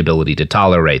evolved the ability to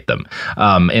tolerate them.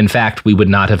 In fact, we would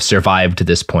not have survived to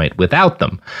this point without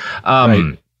them.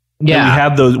 Right. Yeah, and we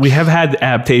have those. We have had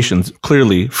adaptations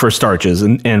clearly for starches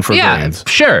and for grains.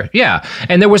 Sure, yeah.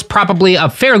 And there was probably a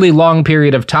fairly long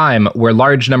period of time where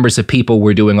large numbers of people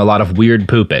were doing a lot of weird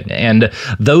pooping, and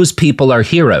those people are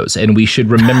heroes, and we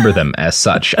should remember them as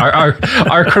such.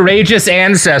 Our courageous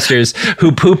ancestors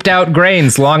who pooped out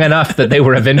grains long enough that they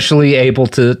were eventually able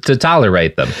to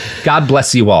tolerate them. God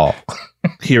bless you all.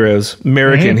 Heroes,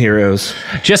 American heroes.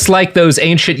 Just like those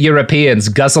ancient Europeans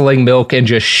guzzling milk and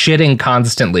just shitting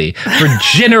constantly for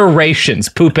generations,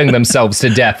 pooping themselves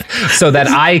to death so that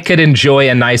I could enjoy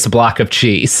a nice block of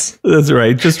cheese. That's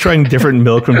right. Just trying different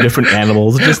milk from different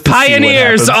animals. Just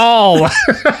pioneers all.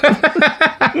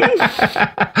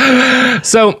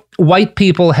 So white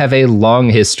people have a long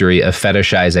history of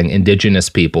fetishizing indigenous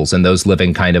peoples and those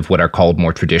living kind of what are called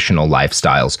more traditional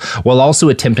lifestyles, while also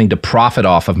attempting to profit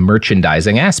off of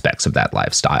merchandising aspects of that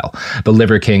lifestyle. The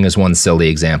Liver King is one silly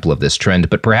example of this trend,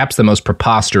 but perhaps the most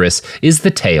preposterous is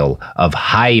the tale of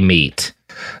high meat.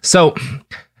 So,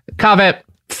 Kaveh,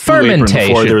 fermentation.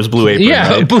 Before there was Blue Apron.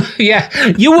 Yeah,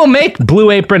 right? You will make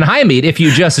Blue Apron high meat if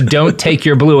you just don't take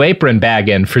your Blue Apron bag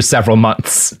in for several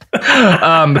months,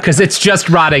 because it's just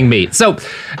rotting meat. So,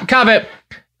 Kaveh,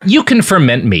 you can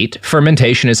ferment meat.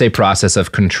 Fermentation is a process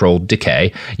of controlled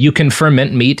decay. You can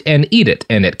ferment meat and eat it,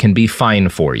 and it can be fine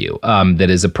for you. That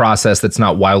is a process that's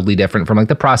not wildly different from like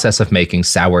the process of making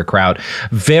sauerkraut.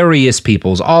 Various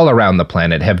peoples all around the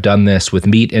planet have done this with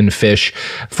meat and fish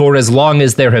for as long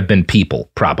as there have been people,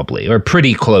 probably, or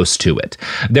pretty close to it.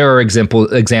 There are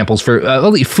examples for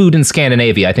food in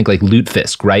Scandinavia, I think like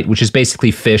lutefisk, right? Which is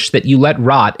basically fish that you let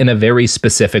rot in a very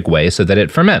specific way so that it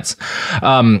ferments.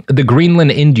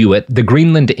 The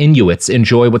Greenland Inuits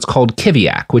enjoy what's called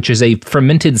kiviak, which is a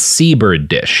fermented seabird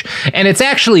dish. And it's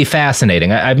actually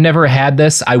fascinating. I've never had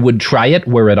this. I would try it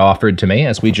were it offered to me,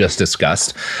 as we just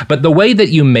discussed. But the way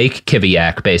that you make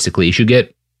kiviak, basically, is you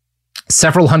get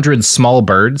several hundred small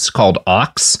birds called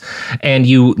auks, and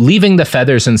you, leaving the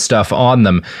feathers and stuff on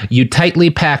them, you tightly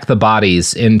pack the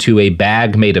bodies into a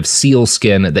bag made of seal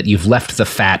skin that you've left the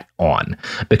fat on,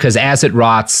 because as it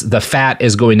rots, the fat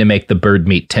is going to make the bird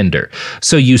meat tender.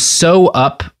 So you sew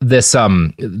up this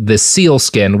seal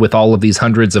skin with all of these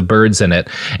hundreds of birds in it,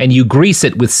 and you grease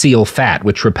it with seal fat,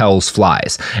 which repels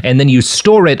flies. And then you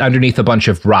store it underneath a bunch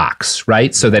of rocks,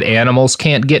 right? So that animals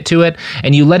can't get to it.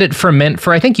 And you let it ferment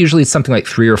for, I think usually it's something like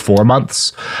 3 or 4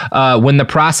 months. When the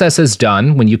process is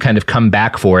done, when you kind of come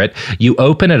back for it, you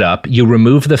open it up, you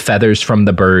remove the feathers from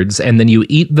the birds, and then you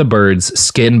eat the birds'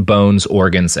 skin, bones,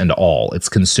 organs, and all. It's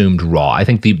consumed raw. I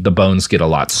think the bones get a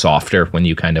lot softer when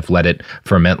you kind of let it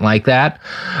ferment like that.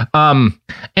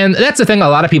 And that's the thing. A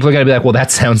lot of people are going to be like, well,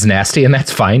 that sounds nasty, and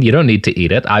that's fine. You don't need to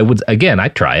eat it.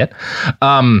 I'd try it.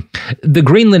 The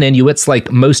Greenland Inuits, like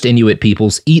most Inuit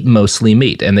peoples, eat mostly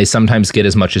meat, and they sometimes get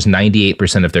as much as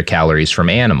 98% of their calories from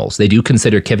animals. They do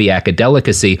consider kiviak a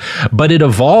delicacy, but it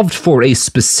evolved for a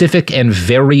specific and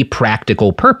very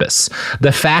practical purpose.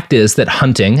 The fact is that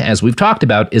hunting, as we've talked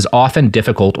about, is often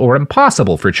difficult or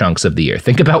impossible for chunks of the year.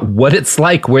 Think about what it's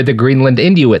like where the Greenland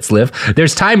Inuits live.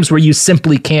 There's times where you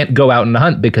simply can't go out and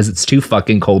hunt because it's too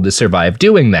fucking cold to survive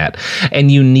doing that.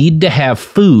 And you need to have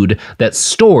food that's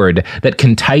stored that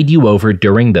can tide you over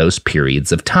during those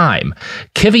periods of time.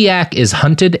 Kiviak is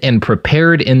hunted and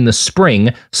prepared in the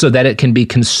spring so that it can be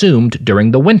consumed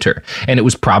during the winter. And it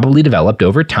was probably developed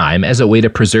over time as a way to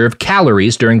preserve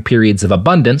calories during periods of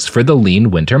abundance for the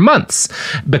lean winter months.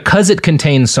 Because it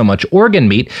contains so much organ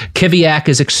meat, kiviak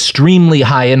is extremely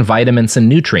high in vitamins and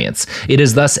nutrients. It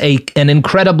is thus an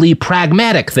incredibly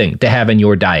pragmatic thing to have in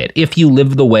your diet if you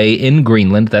live the way in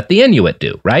Greenland that the Inuit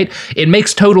do, right? It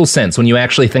makes total sense when you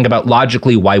actually think about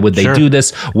logically why would they do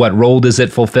this? What role does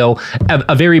it fulfill?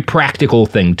 A very practical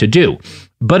thing to do.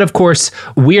 But of course,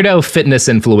 weirdo fitness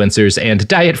influencers and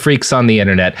diet freaks on the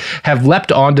internet have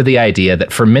leapt onto the idea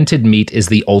that fermented meat is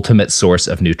the ultimate source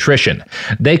of nutrition.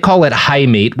 They call it high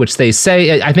meat, which they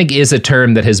say, I think, is a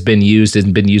term that has been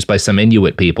used by some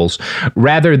Inuit peoples,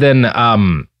 rather than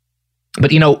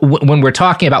But, when we're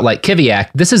talking about like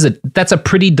Kiviak, that's a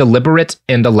pretty deliberate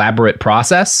and elaborate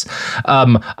process.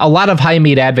 A lot of high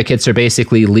meat advocates are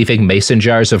basically leaving mason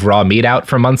jars of raw meat out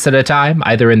for months at a time,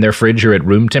 either in their fridge or at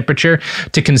room temperature,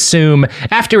 to consume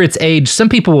after it's aged. Some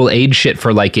people will age shit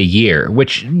for like a year,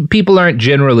 which people aren't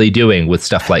generally doing with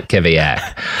stuff like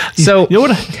Kiviak. So,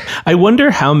 I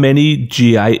wonder how many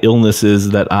GI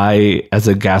illnesses that I, as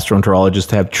a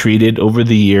gastroenterologist, have treated over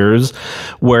the years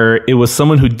where it was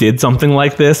someone who did something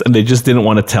like this and they just didn't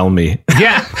want to tell me.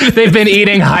 Yeah, they've been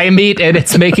eating high meat and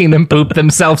it's making them poop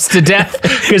themselves to death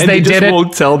because they just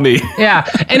won't tell me. Yeah,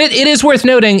 and it is worth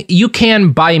noting, you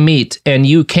can buy meat and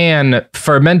you can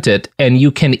ferment it and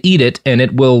you can eat it and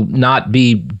it will not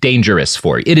be dangerous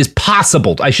for you. It is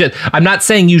possible. I'm not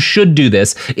saying you should do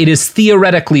this. It is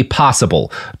theoretically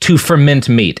possible to ferment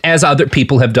meat, as other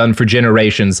people have done for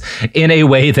generations, in a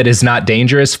way that is not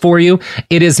dangerous for you.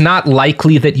 It is not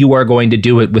likely that you are going to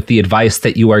do it with the advice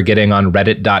that you are getting on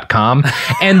reddit.com.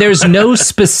 And there's no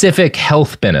specific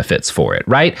health benefits for it,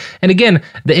 right? And again,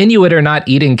 the Inuit are not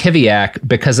eating Kiviak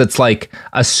because it's like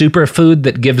a superfood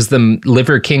that gives them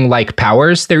Liver King-like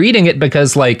powers. They're eating it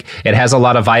because like it has a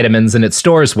lot of vitamins and it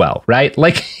stores well, right?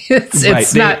 Like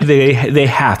it's not... They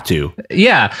have to.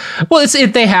 Yeah. Well,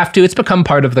 they have to. It's become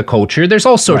part of the culture. There's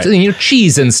all sorts of,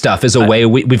 cheese and stuff is a way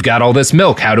we've got all this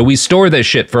milk. How do we store this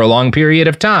shit for a long period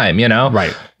of time,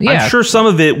 Right. Yeah. I'm sure some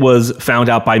of it was found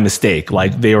out by mistake.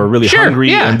 Like they were really hungry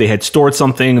and they had stored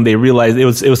something and they realized it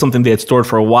was something they had stored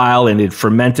for a while and it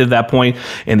fermented at that point,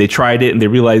 and they tried it and they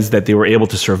realized that they were able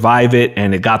to survive it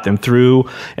and it got them through,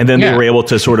 and then they were able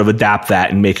to sort of adapt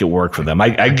that and make it work for them.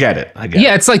 I get it.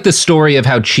 It's like the story of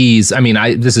how cheese,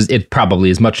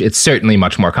 it's certainly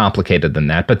much more complicated than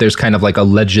that, but there's kind of like a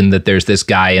legend that there's this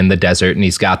guy in the desert and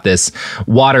he's got this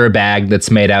water bag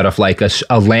that's made out of like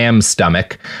a lamb's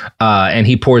stomach, and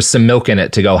he pours some milk in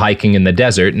it to go hiking in the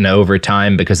desert, and over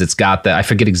time, because it's got I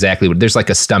forget exactly what, there's like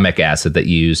a stomach acid that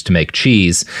you use to make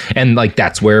cheese, and like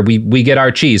that's where we get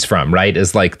our cheese from, right?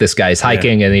 Is like this guy's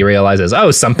hiking and he realizes,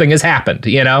 oh, something has happened,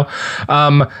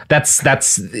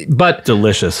 but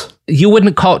delicious. You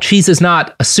wouldn't call cheese is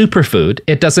not a superfood.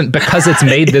 It doesn't, because it's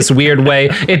made this weird way.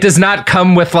 It does not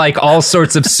come with like all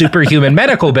sorts of superhuman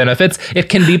medical benefits. It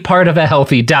can be part of a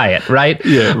healthy diet, right?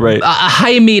 Yeah, right.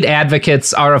 High meat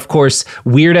advocates are, of course,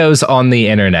 weirdos on the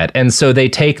internet. And so they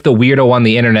take the weirdo on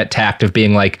the internet tact of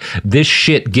being like, this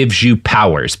shit gives you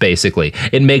powers, basically.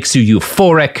 It makes you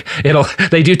euphoric.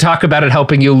 They do talk about it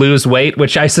helping you lose weight,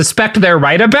 which I suspect they're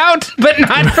right about, but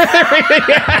not for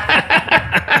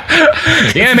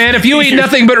yeah, man, if you eat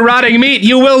nothing but rotting meat,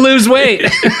 you will lose weight.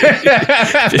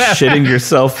 Just shitting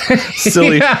yourself,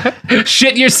 silly. Yeah.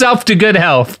 Shit yourself to good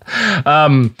health.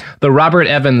 The Robert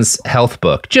Evans health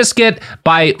book. Just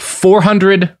buy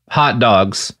 400 hot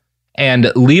dogs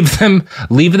and leave them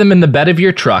in the bed of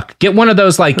your truck. Get one of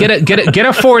those, like get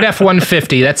a Ford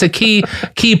F-150. That's a key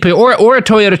or a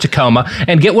Toyota Tacoma,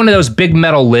 and get one of those big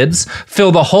metal lids.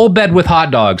 Fill the whole bed with hot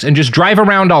dogs and just drive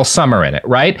around all summer in it,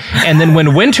 right? And then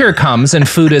when winter comes and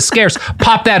food is scarce,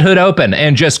 pop that hood open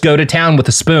and just go to town with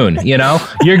a spoon.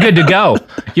 You're good to go.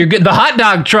 You're good. The hot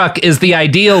dog truck is the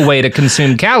ideal way to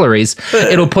consume calories.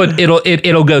 It'll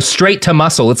go straight to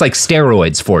muscle. It's like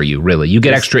steroids for you, really. You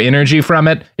get extra energy from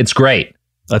it. It's great.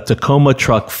 A Tacoma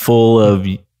truck full of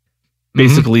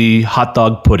basically hot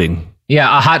dog pudding.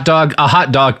 Yeah, a hot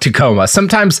dog Tacoma.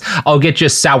 Sometimes I'll get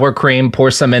just sour cream,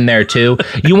 pour some in there too.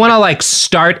 You want to like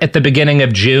start at the beginning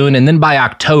of June, and then by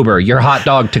October, your hot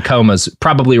dog Tacoma's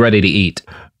probably ready to eat.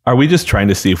 Are we just trying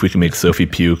to see if we can make Sophie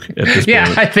puke at this point?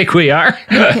 Yeah, I think we are.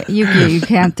 You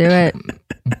can't do it.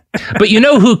 But you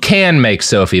know who can make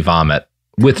Sophie vomit?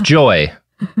 With joy.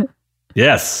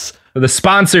 Yes. The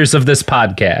sponsors of this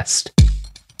podcast.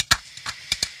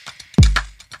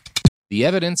 The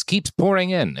evidence keeps pouring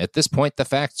in. At this point, the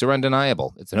facts are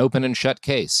undeniable. It's an open and shut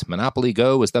case. Monopoly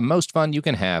Go is the most fun you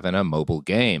can have in a mobile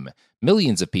game.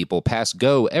 Millions of people pass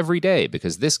Go every day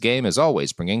because this game is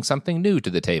always bringing something new to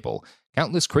the table.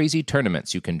 Countless crazy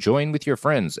tournaments you can join with your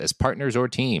friends as partners or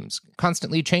teams.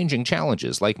 Constantly changing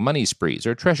challenges like money sprees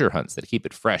or treasure hunts that keep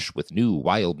it fresh with new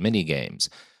wild minigames.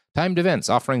 Timed events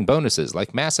offering bonuses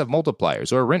like massive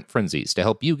multipliers or rent frenzies to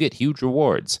help you get huge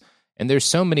rewards. And there's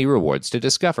so many rewards to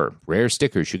discover. Rare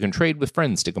stickers you can trade with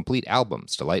friends to complete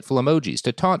albums, delightful emojis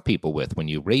to taunt people with when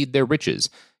you raid their riches,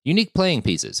 unique playing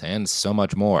pieces, and so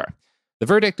much more. The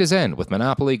verdict is in with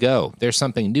Monopoly Go. There's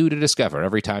something new to discover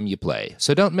every time you play.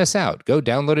 So don't miss out. Go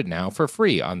download it now for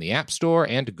free on the App Store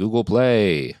and Google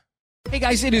Play. Hey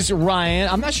guys, it is Ryan.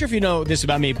 I'm not sure if you know this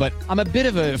about me, but I'm a bit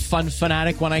of a fun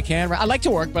fanatic when I can. I like to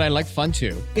work, but I like fun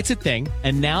too. It's a thing.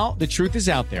 And now the truth is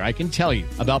out there. I can tell you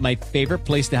about my favorite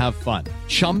place to have fun.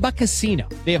 Chumba Casino.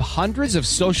 They have hundreds of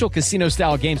social casino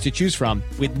style games to choose from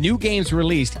with new games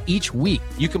released each week.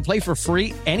 You can play for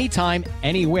free anytime,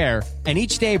 anywhere. And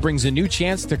each day brings a new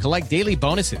chance to collect daily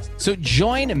bonuses. So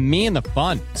join me in the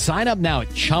fun. Sign up now at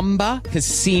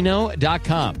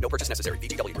ChumbaCasino.com. No purchase necessary.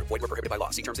 VGW. Void where prohibited by law.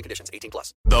 See terms and conditions.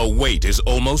 18+. The wait is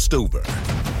almost over.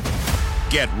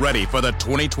 Get ready for the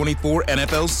 2024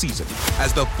 NFL season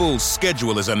as the full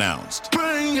schedule is announced.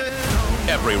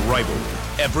 Every rivalry,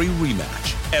 every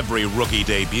rematch, every rookie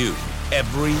debut,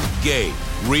 every game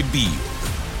revealed.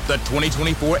 The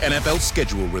 2024 NFL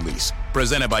schedule release,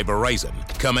 presented by Verizon,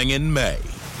 coming in May.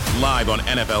 Live on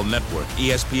NFL Network,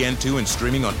 ESPN2, and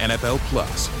streaming on NFL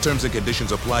Plus. Terms and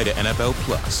conditions apply to NFL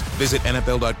Plus. Visit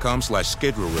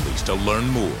NFL.com/schedule release to learn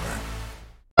more.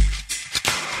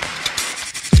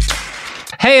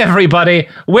 Hey everybody,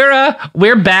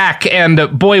 we're back, and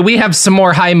boy, we have some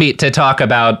more high meat to talk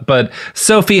about, but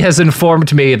Sophie has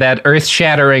informed me that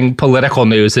earth-shattering political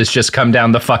news has just come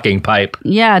down the fucking pipe.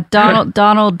 Yeah,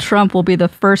 Donald Trump will be the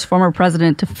first former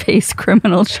president to face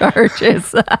criminal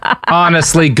charges.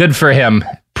 Honestly, good for him.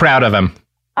 Proud of him.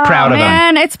 Proud of him.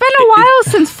 Man, it's been a while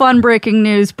since fun breaking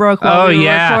news broke while we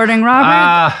were recording,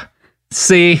 Robert.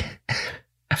 See?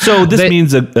 So this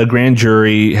means a grand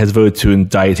jury has voted to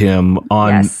indict him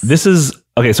on this is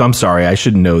okay. So I'm sorry, I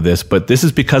should know this, but this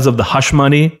is because of the hush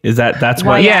money. Is that's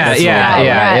why? Yeah.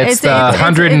 It's the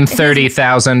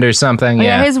 130,000 or something.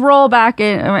 Yeah, his role back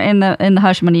in the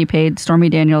hush money he paid Stormy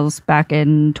Daniels back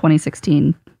in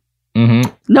 2016.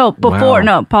 Mm-hmm. No, before.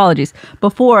 No, apologies.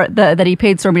 Before that he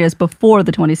paid Stormy Daniels before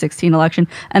the 2016 election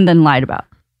and then lied about.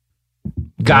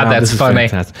 God, wow, that's funny.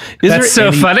 That's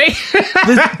so funny.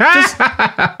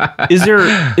 Is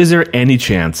there any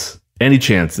chance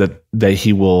that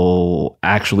he will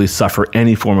actually suffer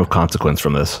any form of consequence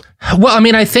from this? Well, I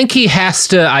mean, I think he has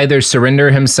to either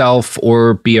surrender himself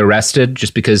or be arrested,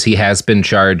 just because he has been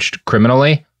charged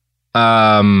criminally.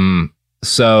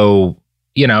 So,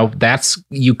 you know,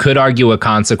 you could argue a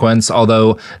consequence,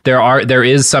 although there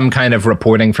is some kind of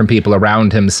reporting from people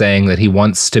around him saying that he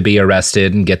wants to be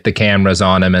arrested and get the cameras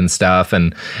on him and stuff.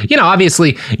 And, you know,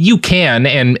 obviously you can,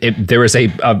 and there is a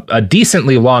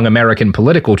decently long American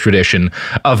political tradition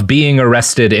of being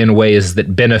arrested in ways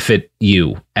that benefit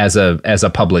you as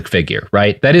a public figure,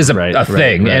 right? That is a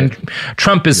thing. Right. And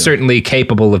Trump is certainly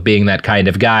capable of being that kind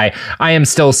of guy. I am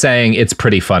still saying it's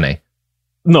pretty funny.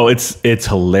 No, it's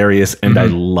hilarious, and I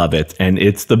love it, and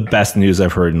it's the best news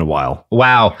I've heard in a while.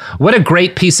 Wow. What a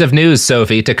great piece of news,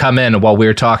 Sophie, to come in while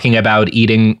we're talking about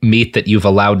eating meat that you've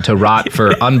allowed to rot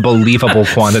for unbelievable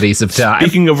quantities of time.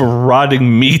 Speaking of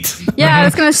rotting meat. Yeah, I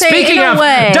was going to say, Speaking in a of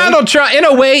way. Donald Trump, in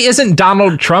a way, isn't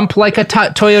Donald Trump like a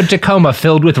Toyota Tacoma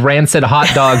filled with rancid hot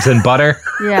dogs and butter?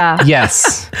 Yeah.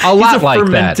 Yes. A lot like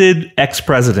that. He's a fermented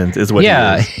ex-president is what he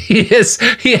is. He is.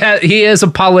 He is a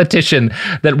politician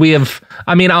that we have...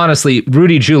 I mean, honestly,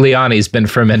 Rudy Giuliani's been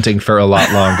fermenting for a lot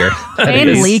longer.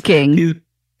 And leaking.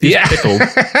 He's pickled.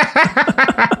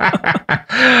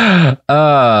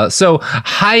 So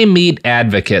high meat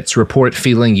advocates report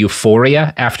feeling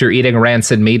euphoria after eating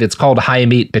rancid meat. It's called high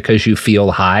meat because you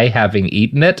feel high having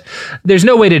eaten it. There's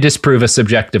no way to disprove a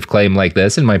subjective claim like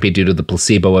this. It might be due to the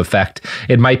placebo effect.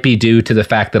 It might be due to the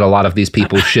fact that a lot of these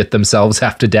people shit themselves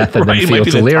half to death and then feel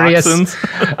delirious.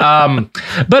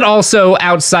 But also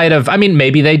outside of, I mean,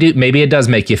 maybe they do. Maybe it does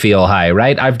make you feel high,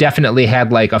 right? I've definitely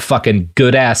had like a fucking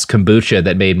good ass kombucha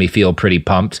that made me feel pretty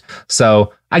pumped.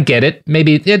 So I get it.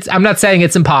 Maybe I'm not saying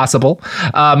it's impossible,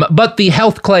 but the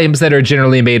health claims that are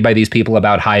generally made by these people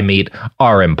about high meat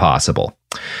are impossible.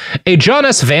 A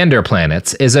Jonas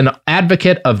Vanderplanets is an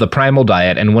advocate of the primal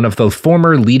diet and one of the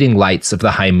former leading lights of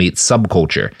the high meat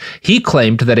subculture. He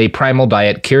claimed that a primal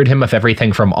diet cured him of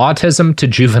everything from autism to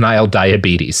juvenile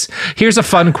diabetes. Here's a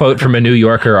fun quote from a New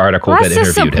Yorker article that interviewed him.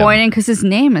 That's disappointing because his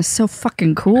name is so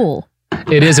fucking cool.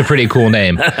 It is a pretty cool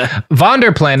name.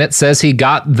 Vanderplanet says he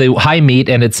got the high meat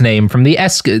and its name from the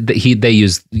they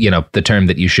use, the term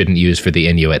that you shouldn't use for the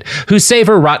Inuit, who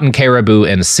savor rotten caribou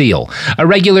and seal. A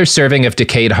regular serving of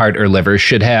decayed heart or liver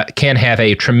can have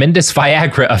a tremendous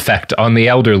Viagra effect on the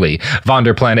elderly,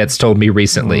 Vanderplanets told me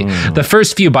recently. The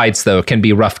first few bites, though, can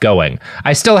be rough going.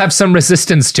 I still have some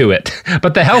resistance to it,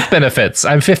 but the health benefits.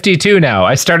 I'm 52 now.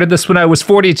 I started this when I was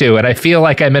 42, and I feel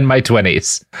like I'm in my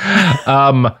 20s.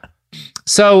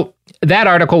 So that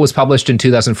article was published in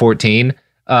 2014.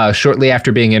 Shortly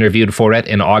after being interviewed for it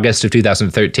in August of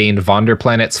 2013,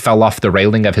 Vonderplanitz fell off the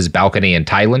railing of his balcony in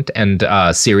Thailand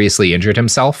and seriously injured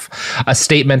himself. A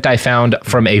statement I found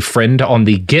from a friend on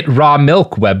the Get Raw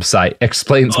Milk website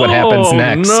explains what happens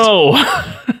next. No.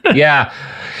 Yeah.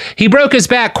 He broke his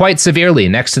back quite severely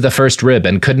next to the first rib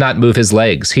and could not move his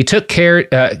legs. He took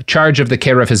charge of the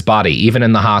care of his body, even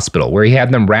in the hospital, where he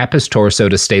had them wrap his torso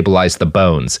to stabilize the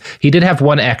bones. He did have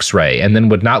one x-ray and then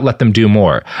would not let them do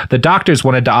more. The doctors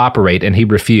wanted to operate and he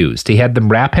refused. He had them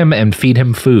wrap him and feed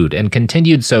him food and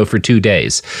continued so for 2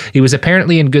 days. He was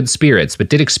apparently in good spirits, but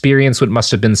did experience what must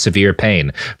have been severe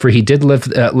pain, for he did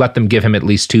let them give him at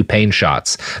least 2 pain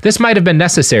shots. This might have been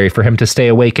necessary for him to stay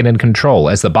awake and in control,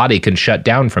 as the body can shut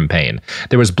down from pain.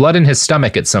 There was blood in his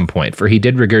stomach at some point, for he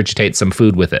did regurgitate some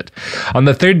food with it. On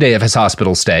the 3rd day of his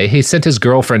hospital stay, he sent his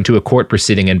girlfriend to a court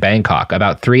proceeding in Bangkok,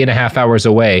 about 3.5 hours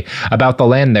away, about the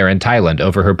land there in Thailand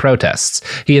over her protests.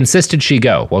 He insisted she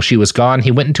go. While she was gone,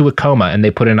 he went into a coma and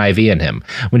they put an IV in him.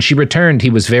 When she returned, he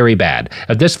was very bad.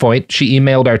 At this point, she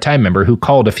emailed our time member who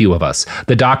called a few of us.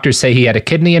 The doctors say he had a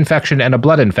kidney infection and a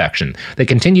blood infection. They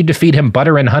continued to feed him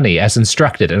butter and honey as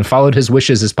instructed and followed his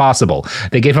wishes as possible.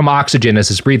 They gave him oxygen as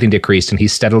his breathing decreased and he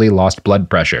steadily lost blood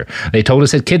pressure. They told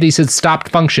us his kidneys had stopped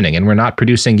functioning and were not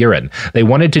producing urine. They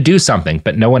wanted to do something,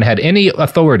 but no one had any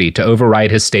authority to override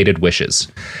his stated wishes.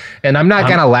 And I'm not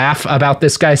going to laugh about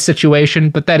this guy's situation,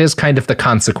 but that is kind of the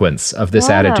consequence of this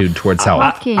attitude towards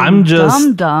health. I'm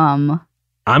just dumb.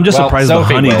 I'm just surprised the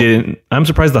honey didn't. I'm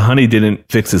surprised the honey didn't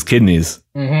fix his kidneys.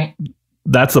 Mm-hmm.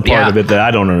 That's the part of it that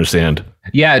I don't understand.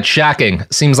 Yeah, it's shocking.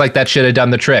 Seems like that should have done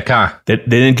the trick, huh? They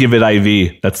didn't give it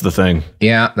IV. That's the thing.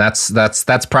 Yeah,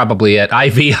 that's probably it.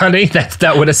 IV honey,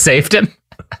 that would have saved him.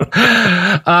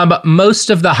 Most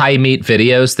of the high meat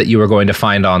videos that you are going to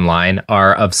find online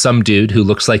are of some dude who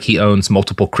looks like he owns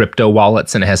multiple crypto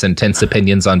wallets and has intense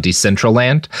opinions on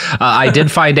Decentraland. I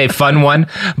did find a fun one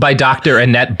by Dr.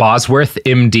 Annette Bosworth,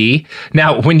 MD.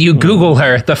 Now, when you Google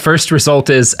her, the first result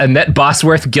is Annette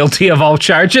Bosworth guilty of all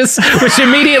charges, which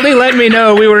immediately let me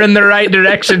know we were in the right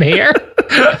direction here.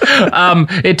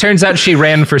 It turns out she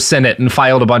ran for Senate and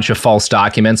filed a bunch of false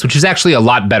documents, which is actually a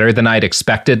lot better than I'd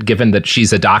expected, given that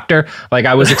she's a doctor. Like,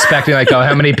 I was expecting, like, oh,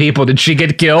 how many people did she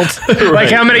get killed? Right,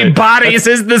 like, how many bodies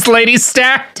is this lady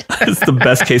stacked? It's the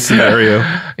best case scenario.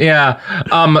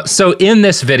 Yeah. So in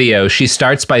this video, she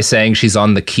starts by saying she's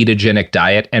on the ketogenic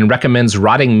diet and recommends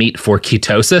rotting meat for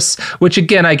ketosis, which,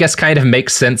 again, I guess kind of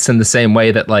makes sense in the same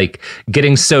way that, like,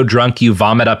 getting so drunk you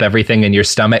vomit up everything in your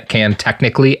stomach can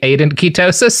technically aid in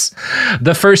ketosis.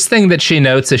 The first thing that she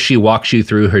notes as she walks you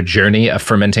through her journey of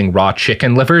fermenting raw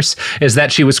chicken livers is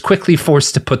that she was quickly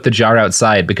forced to put the jar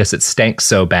outside because it stank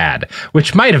so bad,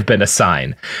 which might have been a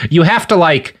sign. You have to,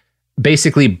 like,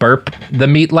 basically burp the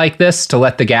meat like this to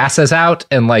let the gases out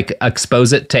and, like,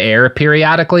 expose it to air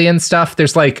periodically and stuff.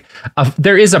 There's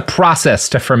there is a process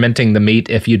to fermenting the meat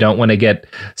if you don't want to get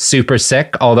super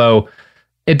sick, although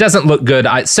it doesn't look good.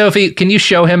 Sophie, can you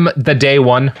show him the day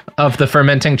one of the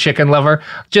fermenting chicken liver?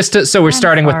 So we're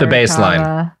starting with the baseline.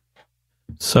 Kava.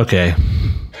 It's okay.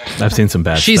 I've seen some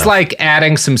bad stuff. She's like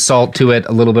adding some salt to it,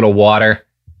 a little bit of water.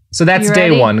 So that's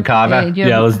day one, Kava.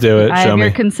 Yeah, let's do it. I Show have me.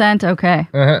 your consent. Okay.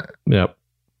 Uh-huh. Yep.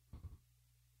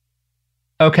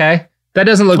 Okay. That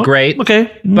doesn't look great. Okay.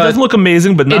 It doesn't look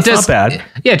amazing, but that's not bad.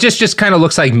 Yeah, just kind of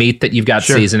looks like meat that you've got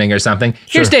seasoning or something.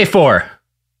 Here's day 4.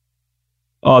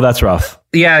 Oh, that's rough.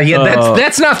 Yeah,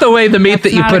 that's not the way the meat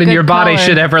that you put in your body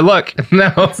should ever look.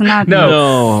 No, it's not.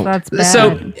 No, that's bad.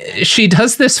 So she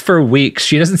does this for weeks.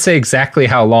 She doesn't say exactly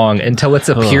how long until it's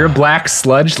a pure black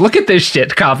sludge. Look at this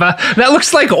shit, Kava. That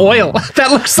looks like oil.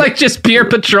 That looks like just pure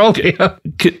petroleum.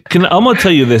 I'm gonna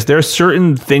tell you this. There are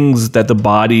certain things that the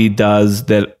body does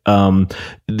that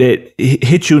that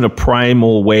hit you in a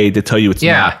primal way to tell you it's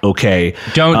not okay.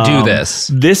 Don't do this.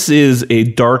 This is a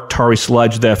dark tarry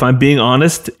sludge that, if I'm being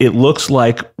honest, it looks like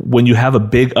when you have a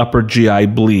big upper GI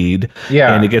bleed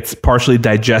and it gets partially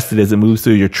digested as it moves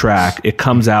through your tract, it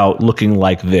comes out looking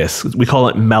like this. We call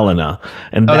it melena.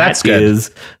 And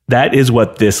that is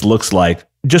what this looks like.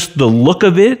 Just the look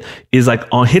of it is like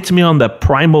hits me on the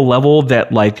primal level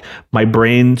that, like, my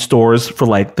brain stores for,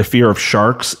 like, the fear of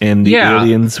sharks and the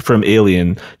aliens from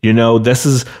Alien. You know, this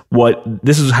is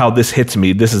how this hits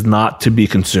me. This is not to be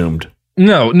consumed.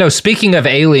 No. Speaking of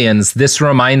aliens, this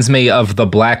reminds me of the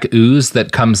black ooze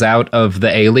that comes out of the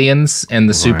aliens and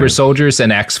the super soldiers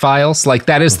and X-Files. Like,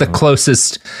 that is the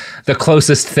closest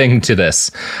thing to this.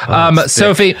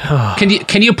 Sophie,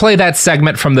 can you play that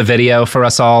segment from the video for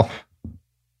us all?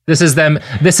 This is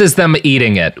them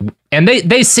eating it. And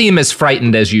they seem as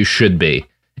frightened as you should be.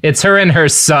 It's her and her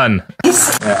son.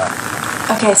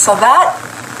 Okay, so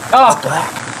that Oh,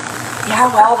 black.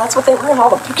 Yeah, well, that's what they were in all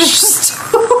the pictures.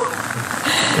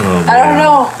 I don't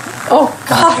know. Oh,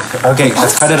 God. Okay,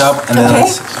 let's cut it up and then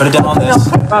let's put it down on this.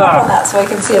 Put it on that so I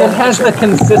can see it. It has the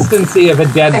consistency of a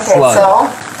dead slug. So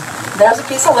there's a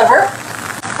piece of liver.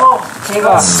 Oh, okay,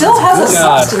 well, it still has a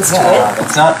substance to it.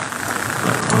 It's not.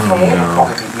 Okay. It'll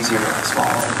be easier to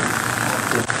swallow.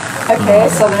 Okay,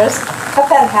 so there's, cut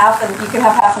that in half, and you can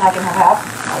have half and I can have half.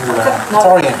 It's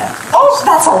already in half. Oh,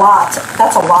 that's a lot.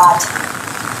 That's a lot.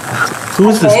 Who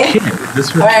is this kid? Is this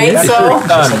her kid? It's her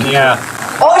son, yeah.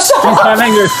 Oh, shut She's up.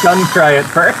 having her son try it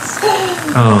first.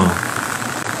 Oh.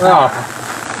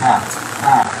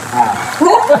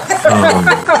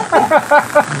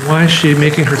 Why is she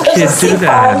making her kid do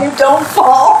that? You don't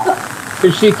fall.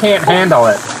 Because she can't handle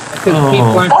it. Because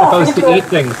people aren't supposed to eat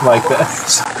things like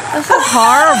this. This is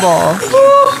horrible.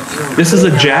 This is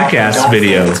a Jackass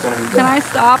video. Can I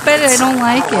stop it? I don't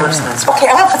like it. Okay,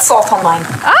 I'm gonna put salt on mine.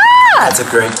 That's a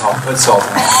great call. Put salt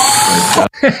on it.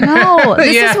 No,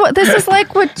 this is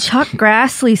like what Chuck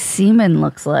Grassley's semen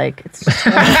looks like. It's just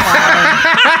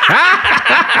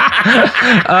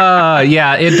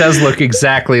yeah, it does look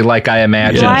exactly like I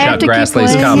imagine Chuck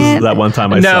Grassley's cum. That one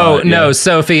time I saw it. No,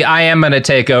 Sophie, I am going to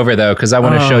take over though because I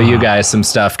want to show you guys some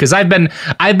stuff because I've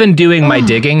been doing my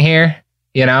digging here,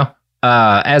 you know,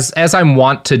 as I'm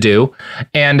wont to do,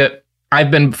 and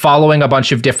I've been following a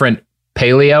bunch of different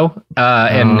paleo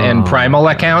and primal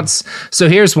accounts. So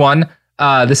here's one.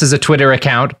 This is a Twitter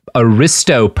account,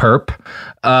 Aristoperp.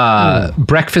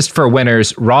 Breakfast for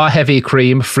winners, raw heavy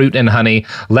cream, fruit and honey,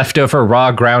 leftover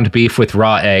raw ground beef with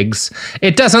raw eggs.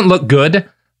 It doesn't look good,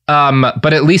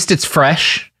 but at least it's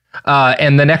fresh.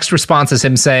 And the next response is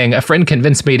him saying, a friend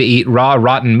convinced me to eat raw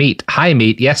rotten meat, high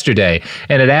meat, yesterday,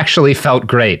 and it actually felt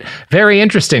great. Very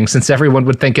interesting, since everyone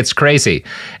would think it's crazy.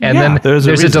 And then there's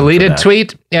a deleted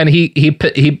tweet, and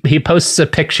he posts a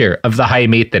picture of the high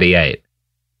meat that he ate.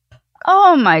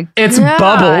 Oh my God. It's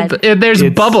bubbled. There's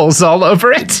bubbles all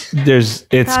over it.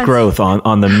 It's growth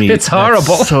on the meat. It's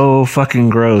horrible. That's so fucking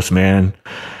gross, man.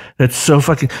 That's so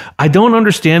fucking... I don't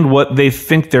understand what they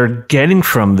think they're getting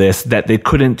from this that they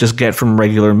couldn't just get from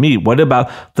regular meat. What about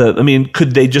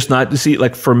could they just not see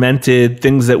like fermented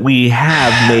things that we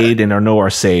have made and are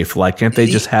safe? Like, can't they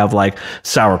just have like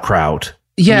sauerkraut?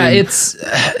 Yeah,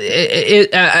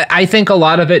 I think a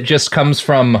lot of it just comes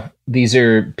from... These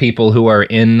are people who are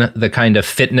in the kind of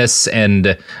fitness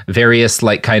and various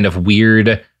like kind of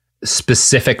weird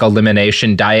specific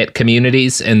elimination diet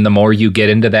communities. And the more you get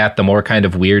into that, the more kind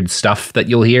of weird stuff that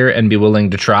you'll hear and be willing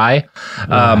to try.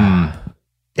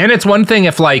 And it's one thing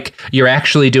if like you're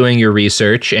actually doing your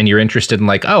research and you're interested in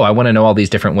like, oh, I want to know all these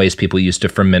different ways people used to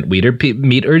ferment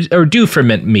meat or do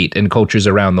ferment meat in cultures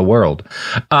around the world.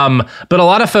 But a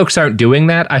lot of folks aren't doing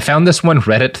that. I found this one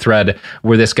Reddit thread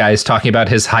where this guy's talking about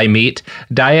his high meat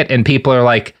diet and people are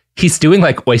like, he's doing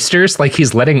like oysters, like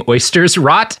he's letting oysters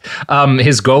rot.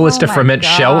 His goal is to ferment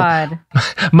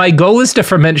My goal is to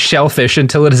ferment shellfish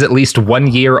until it is at least 1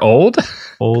 year old.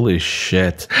 Holy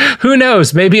shit. Who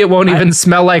knows? Maybe it won't even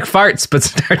smell like farts, but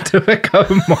start to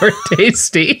become more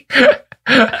tasty.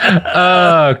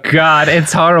 Oh God,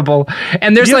 it's horrible.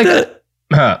 And there's I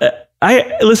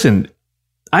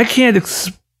can't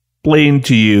explain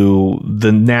to you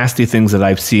the nasty things that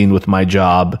I've seen with my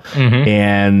job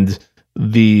and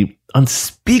the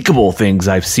unspeakable things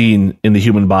I've seen in the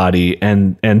human body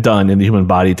and done in the human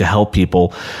body to help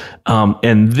people.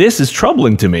 And this is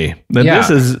troubling to me. And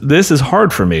this is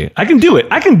hard for me. I can do it.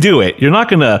 I'm not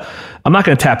gonna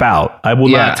tap out. I will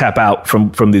not tap out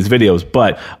from these videos,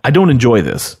 but I don't enjoy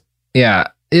this. Yeah.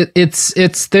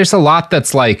 It's there's a lot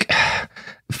that's like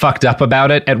fucked up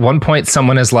about it. At one point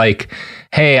someone is like,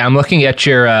 hey, I'm looking at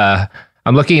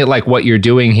like what you're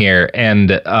doing here.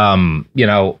 And,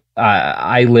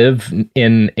 I live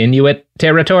in Inuit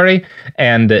territory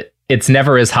and it's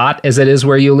never as hot as it is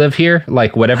where you live here.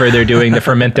 Like whatever they're doing to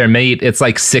ferment their meat, it's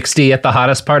like 60 at the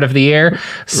hottest part of the year.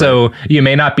 So you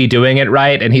may not be doing it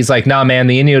right. And he's like, nah, man,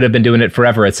 the Inuit have been doing it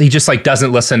forever. He just like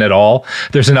doesn't listen at all.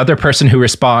 There's another person who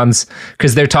responds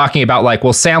because they're talking about like,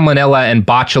 well, salmonella and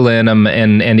botulinum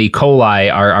and E.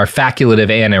 coli are facultative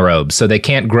anaerobes. So they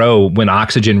can't grow when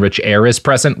oxygen rich air is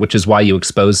present, which is why you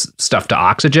expose stuff to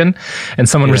oxygen. And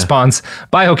someone responds,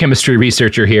 biochemistry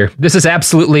researcher here. This is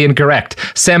absolutely incorrect.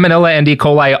 Salmonella and E.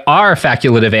 coli are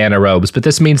facultative anaerobes, but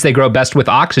this means they grow best with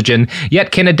oxygen,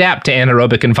 yet can adapt to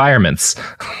anaerobic environments.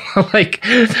 Like,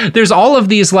 there's all of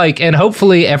these, like, and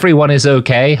hopefully everyone is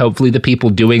okay. Hopefully the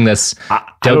people doing this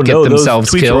don't get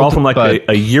themselves Those tweets killed. were all from like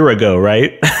a year ago,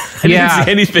 right? I didn't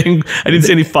see anything. I didn't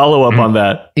see any follow up on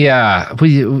that. Yeah,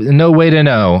 no way to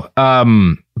know.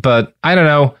 But I don't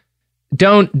know.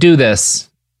 Don't do this.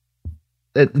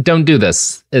 don't do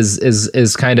this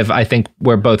is kind of, I think,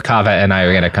 where both Kava and I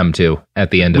are going to come to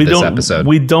at the end of this episode.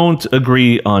 We don't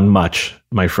agree on much,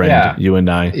 my friend, you and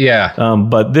I. Yeah.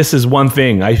 But this is one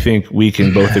thing I think we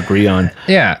can both agree on.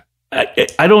 Yeah.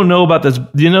 I don't know about this.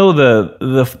 You know,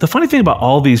 the funny thing about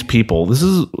all these people,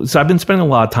 so I've been spending a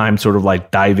lot of time sort of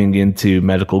like diving into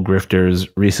medical grifters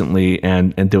recently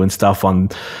and doing stuff on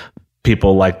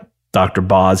people like Dr.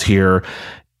 Boz here.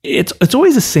 It's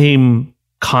always the same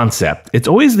concept. It's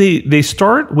always they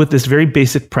start with this very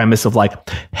basic premise of like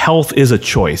health is a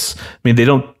choice. I mean, they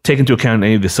don't take into account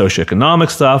any of the socioeconomic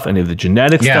stuff, any of the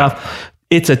genetic stuff.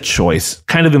 It's a choice,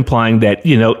 kind of implying that,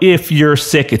 you know, if you're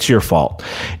sick, it's your fault.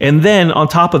 And then on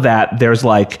top of that, there's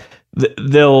like,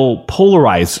 they'll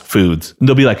polarize foods. And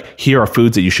they'll be like, here are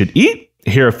foods that you should eat.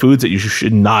 Here are foods that you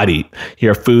should not eat.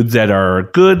 Here are foods that are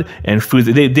good and foods.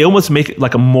 They almost make it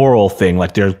like a moral thing,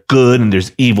 like there's good and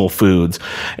there's evil foods.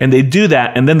 And they do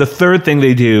that. And then the third thing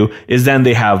they do is then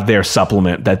they have their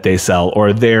supplement that they sell,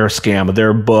 or their scam, or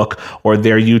their book, or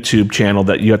their YouTube channel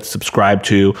that you have to subscribe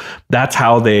to. That's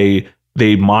how they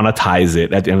monetize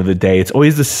it at the end of the day. It's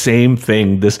always the same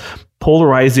thing, this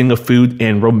polarizing of food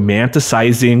and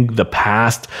romanticizing the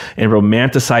past and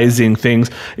romanticizing things.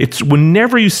 It's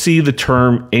whenever you see the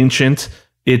term ancient,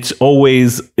 it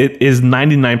is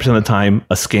 99% of the time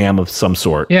a scam of some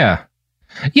sort. Yeah.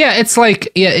 Yeah. It's like,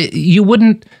 you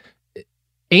wouldn't,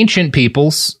 ancient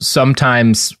peoples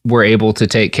sometimes were able to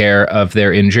take care of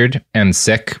their injured and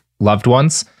sick loved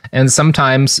ones. And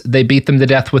sometimes they beat them to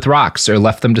death with rocks or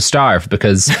left them to starve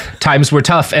because times were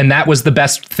tough. And that was the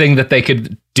best thing that they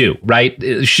could do, right?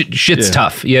 Shit's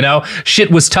tough, you know?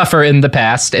 Shit was tougher in the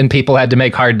past and people had to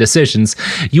make hard decisions.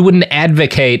 You wouldn't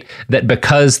advocate that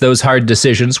because those hard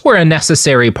decisions were a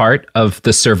necessary part of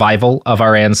the survival of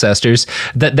our ancestors,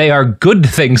 that they are good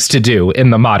things to do in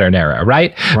the modern era,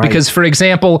 right? Because, for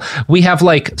example, we have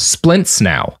like splints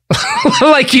now.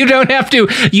 Like you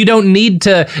don't need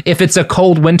to, if it's a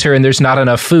cold winter and there's not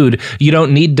enough food, you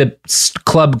don't need to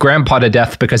club grandpa to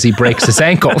death because he breaks his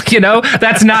ankle, you know?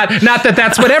 That's not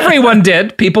that's what everyone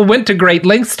did. People went to great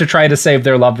lengths to try to save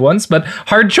their loved ones, but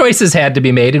hard choices had to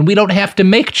be made, and we don't have to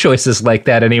make choices like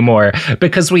that anymore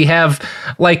because we have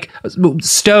like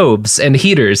stoves and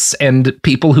heaters and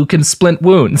people who can splint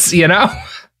wounds, you know?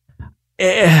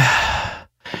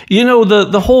 You know,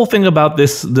 the whole thing about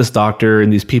this doctor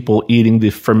and these people eating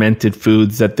the fermented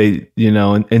foods that they, you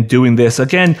know, and doing this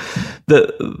again,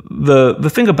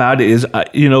 the thing about it is,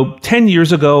 10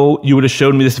 years ago, you would have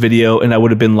showed me this video and I would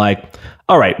have been like,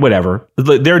 all right, whatever.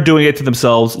 They're doing it to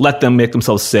themselves. Let them make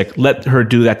themselves sick. Let her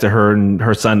do that to her and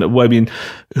her son. Well, I mean,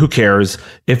 who cares?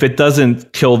 If it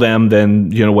doesn't kill them, then,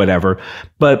 you know, whatever.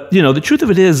 But, you know, the truth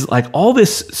of it is, like, all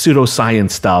this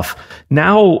pseudoscience stuff,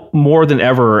 now more than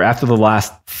ever, after the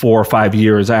last 4 or 5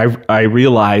 years, I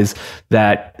realize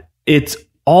that it's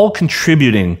all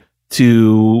contributing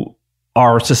to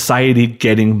our society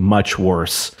getting much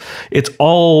worse. It's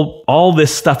all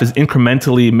this stuff is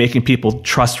incrementally making people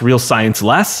trust real science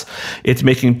less. It's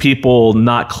making people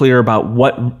not clear about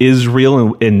what is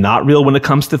real and not real when it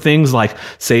comes to things like,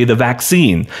 say, the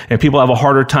vaccine. And people have a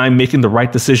harder time making the right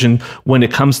decision when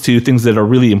it comes to things that are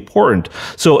really important.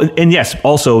 So, and yes,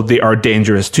 also they are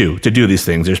dangerous too, to do these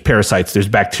things. There's parasites, there's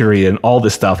bacteria and all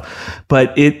this stuff.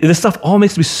 But this stuff all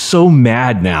makes me so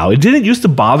mad now. It didn't used to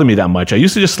bother me that much. I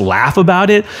used to just laugh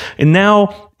about it, and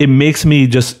now it makes me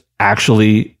just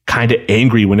actually kind of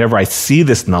angry whenever I see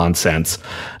this nonsense.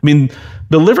 I mean,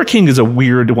 the Liver King is a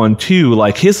weird one too.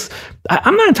 Like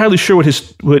I'm not entirely sure what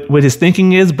his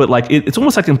thinking is, but like it's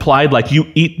almost like implied, like you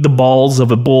eat the balls of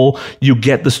a bull, you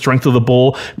get the strength of the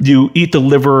bull. You eat the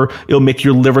liver, it'll make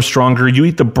your liver stronger. You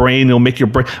eat the brain, it'll make your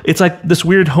brain. It's like this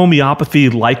weird homeopathy,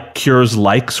 like cures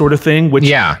like sort of thing, which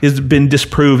has been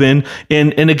disproven.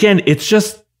 And again,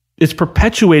 it's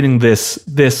perpetuating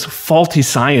this faulty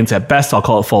science. At best, I'll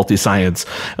call it faulty science,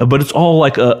 but it's all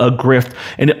like a grift,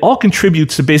 and it all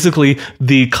contributes to basically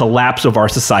the collapse of our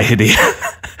society.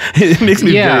 It makes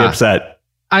me very upset.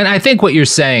 And I think what you're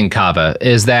saying, Kava,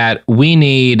 is that we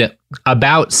need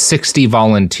about 60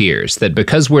 volunteers, that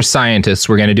because we're scientists,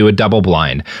 we're going to do a double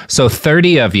blind. So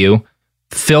 30 of you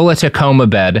fill a Tacoma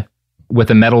bed with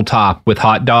a metal top with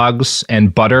hot dogs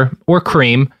and butter or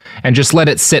cream, and just let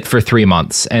it sit for 3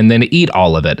 months and then eat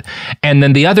all of it. And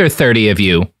then the other 30 of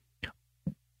you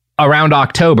around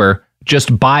October,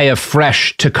 just buy a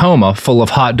fresh Tacoma full of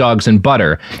hot dogs and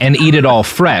butter and eat it all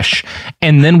fresh.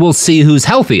 And then we'll see who's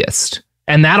healthiest.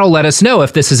 And that'll let us know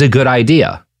if this is a good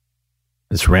idea.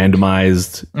 It's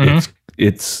randomized. Mm-hmm.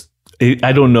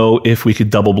 I don't know if we could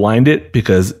double blind it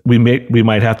because we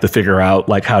might have to figure out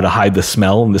like how to hide the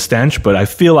smell and the stench. But I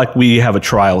feel like we have a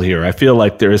trial here. I feel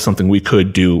like there is something we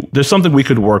could do. There's something we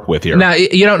could work with here. Now,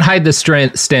 you don't hide the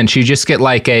stench. You just get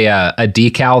like a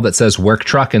decal that says work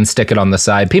truck and stick it on the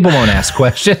side. People won't ask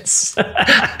questions.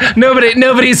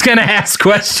 Nobody's going to ask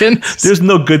questions. There's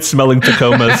no good smelling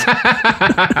Tacomas.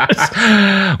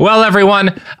 Well,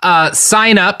 everyone,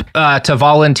 sign up to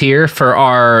volunteer for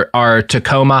our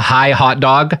Tacoma High Hot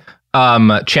Dog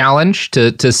challenge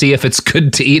to see if it's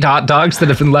good to eat hot dogs that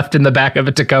have been left in the back of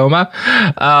a Tacoma.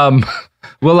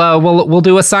 We'll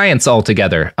do a science all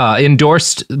together,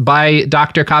 endorsed by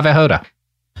Dr. Kavehoda.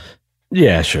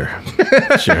 Yeah, sure.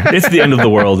 It's the end of the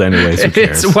world anyways. Who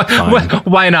cares?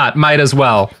 Why not? Might as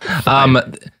well.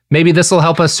 Maybe this will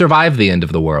help us survive the end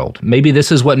of the world. Maybe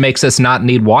this is what makes us not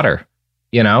need water.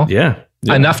 You know? Yeah.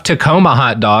 Enough Tacoma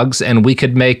hot dogs, and we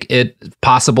could make it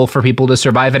possible for people to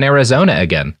survive in Arizona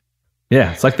again.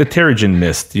 Yeah, it's like the Terrigen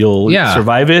mist. You'll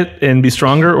survive it and be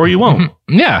stronger, or you won't.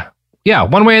 Yeah,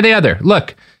 one way or the other.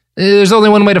 Look, there's only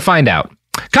one way to find out.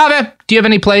 Kaveh, do you have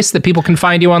any place that people can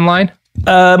find you online?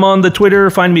 I'm on the Twitter.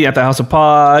 Find me at the House of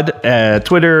Pod at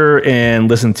Twitter and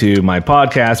listen to my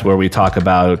podcast where we talk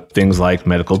about things like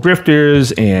medical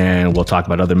grifters, and we'll talk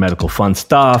about other medical fun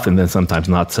stuff, and then sometimes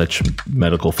not such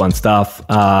medical fun stuff.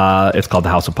 It's called the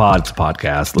House of Pod. It's a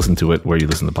podcast. Listen to it where you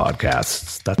listen to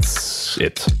podcasts. That's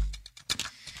it.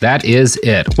 That is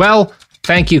it. Well,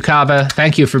 thank you, Kaveh.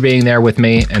 Thank you for being there with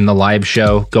me in the live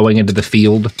show, going into the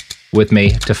field with me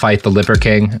to fight the Liver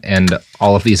King and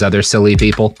all of these other silly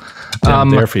people. I'm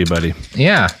there for you, buddy.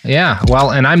 Yeah.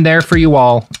 Well, and I'm there for you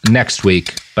all next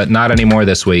week, but not anymore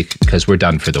this week because we're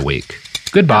done for the week.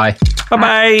 Goodbye.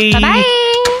 Bye-bye. Bye-bye.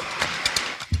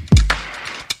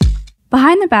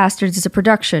 Behind the Bastards is a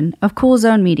production of Cool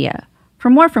Zone Media. For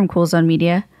more from Cool Zone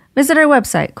Media, visit our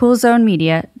website,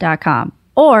 coolzonemedia.com,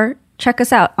 or check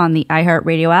us out on the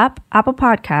iHeartRadio app, Apple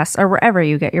Podcasts, or wherever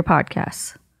you get your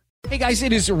podcasts. Hey guys,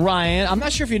 it is Ryan. I'm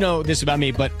not sure if you know this about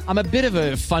me, but I'm a bit of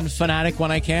a fun fanatic when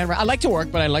I can. I like to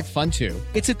work, but I like fun too.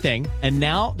 It's a thing. And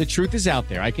now the truth is out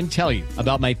there. I can tell you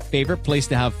about my favorite place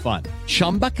to have fun.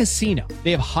 Chumba Casino. They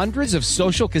have hundreds of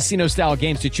social casino style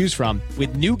games to choose from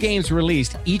with new games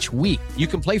released each week. You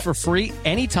can play for free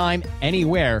anytime,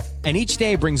 anywhere. And each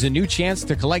day brings a new chance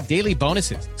to collect daily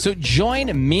bonuses. So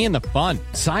join me in the fun.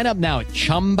 Sign up now at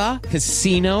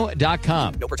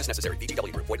ChumbaCasino.com. No purchase necessary.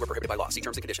 VGW. Void where prohibited by law. See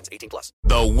terms and conditions. 18+.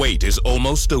 The wait is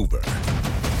almost over.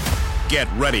 Get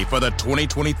ready for the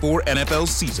 2024 NFL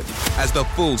season as the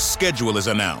full schedule is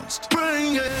announced.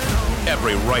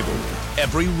 Every rivalry,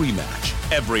 every rematch,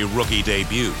 every rookie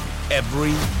debut,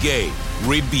 every game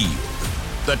revealed.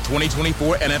 The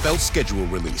 2024 NFL schedule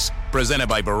release, presented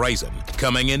by Verizon,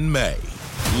 coming in May.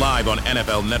 Live on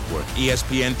NFL Network,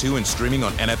 ESPN2, and streaming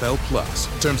on NFL Plus.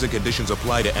 Terms and conditions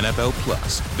apply to NFL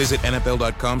Plus. Visit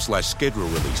NFL.com/schedule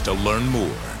release to learn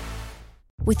more.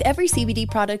 With every CBD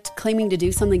product claiming to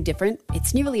do something different,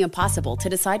 it's nearly impossible to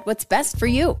decide what's best for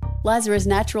you. Lazarus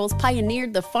Naturals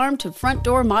pioneered the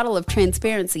farm-to-front-door model of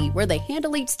transparency, where they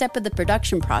handle each step of the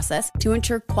production process to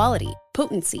ensure quality,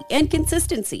 potency, and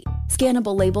consistency.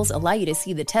 Scannable labels allow you to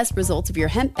see the test results of your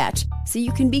hemp batch, so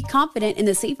you can be confident in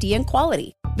the safety and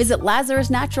quality. Visit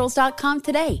LazarusNaturals.com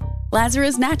today.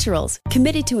 Lazarus Naturals,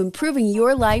 committed to improving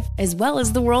your life as well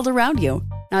as the world around you.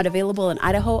 Not available in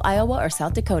Idaho, Iowa, or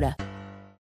South Dakota.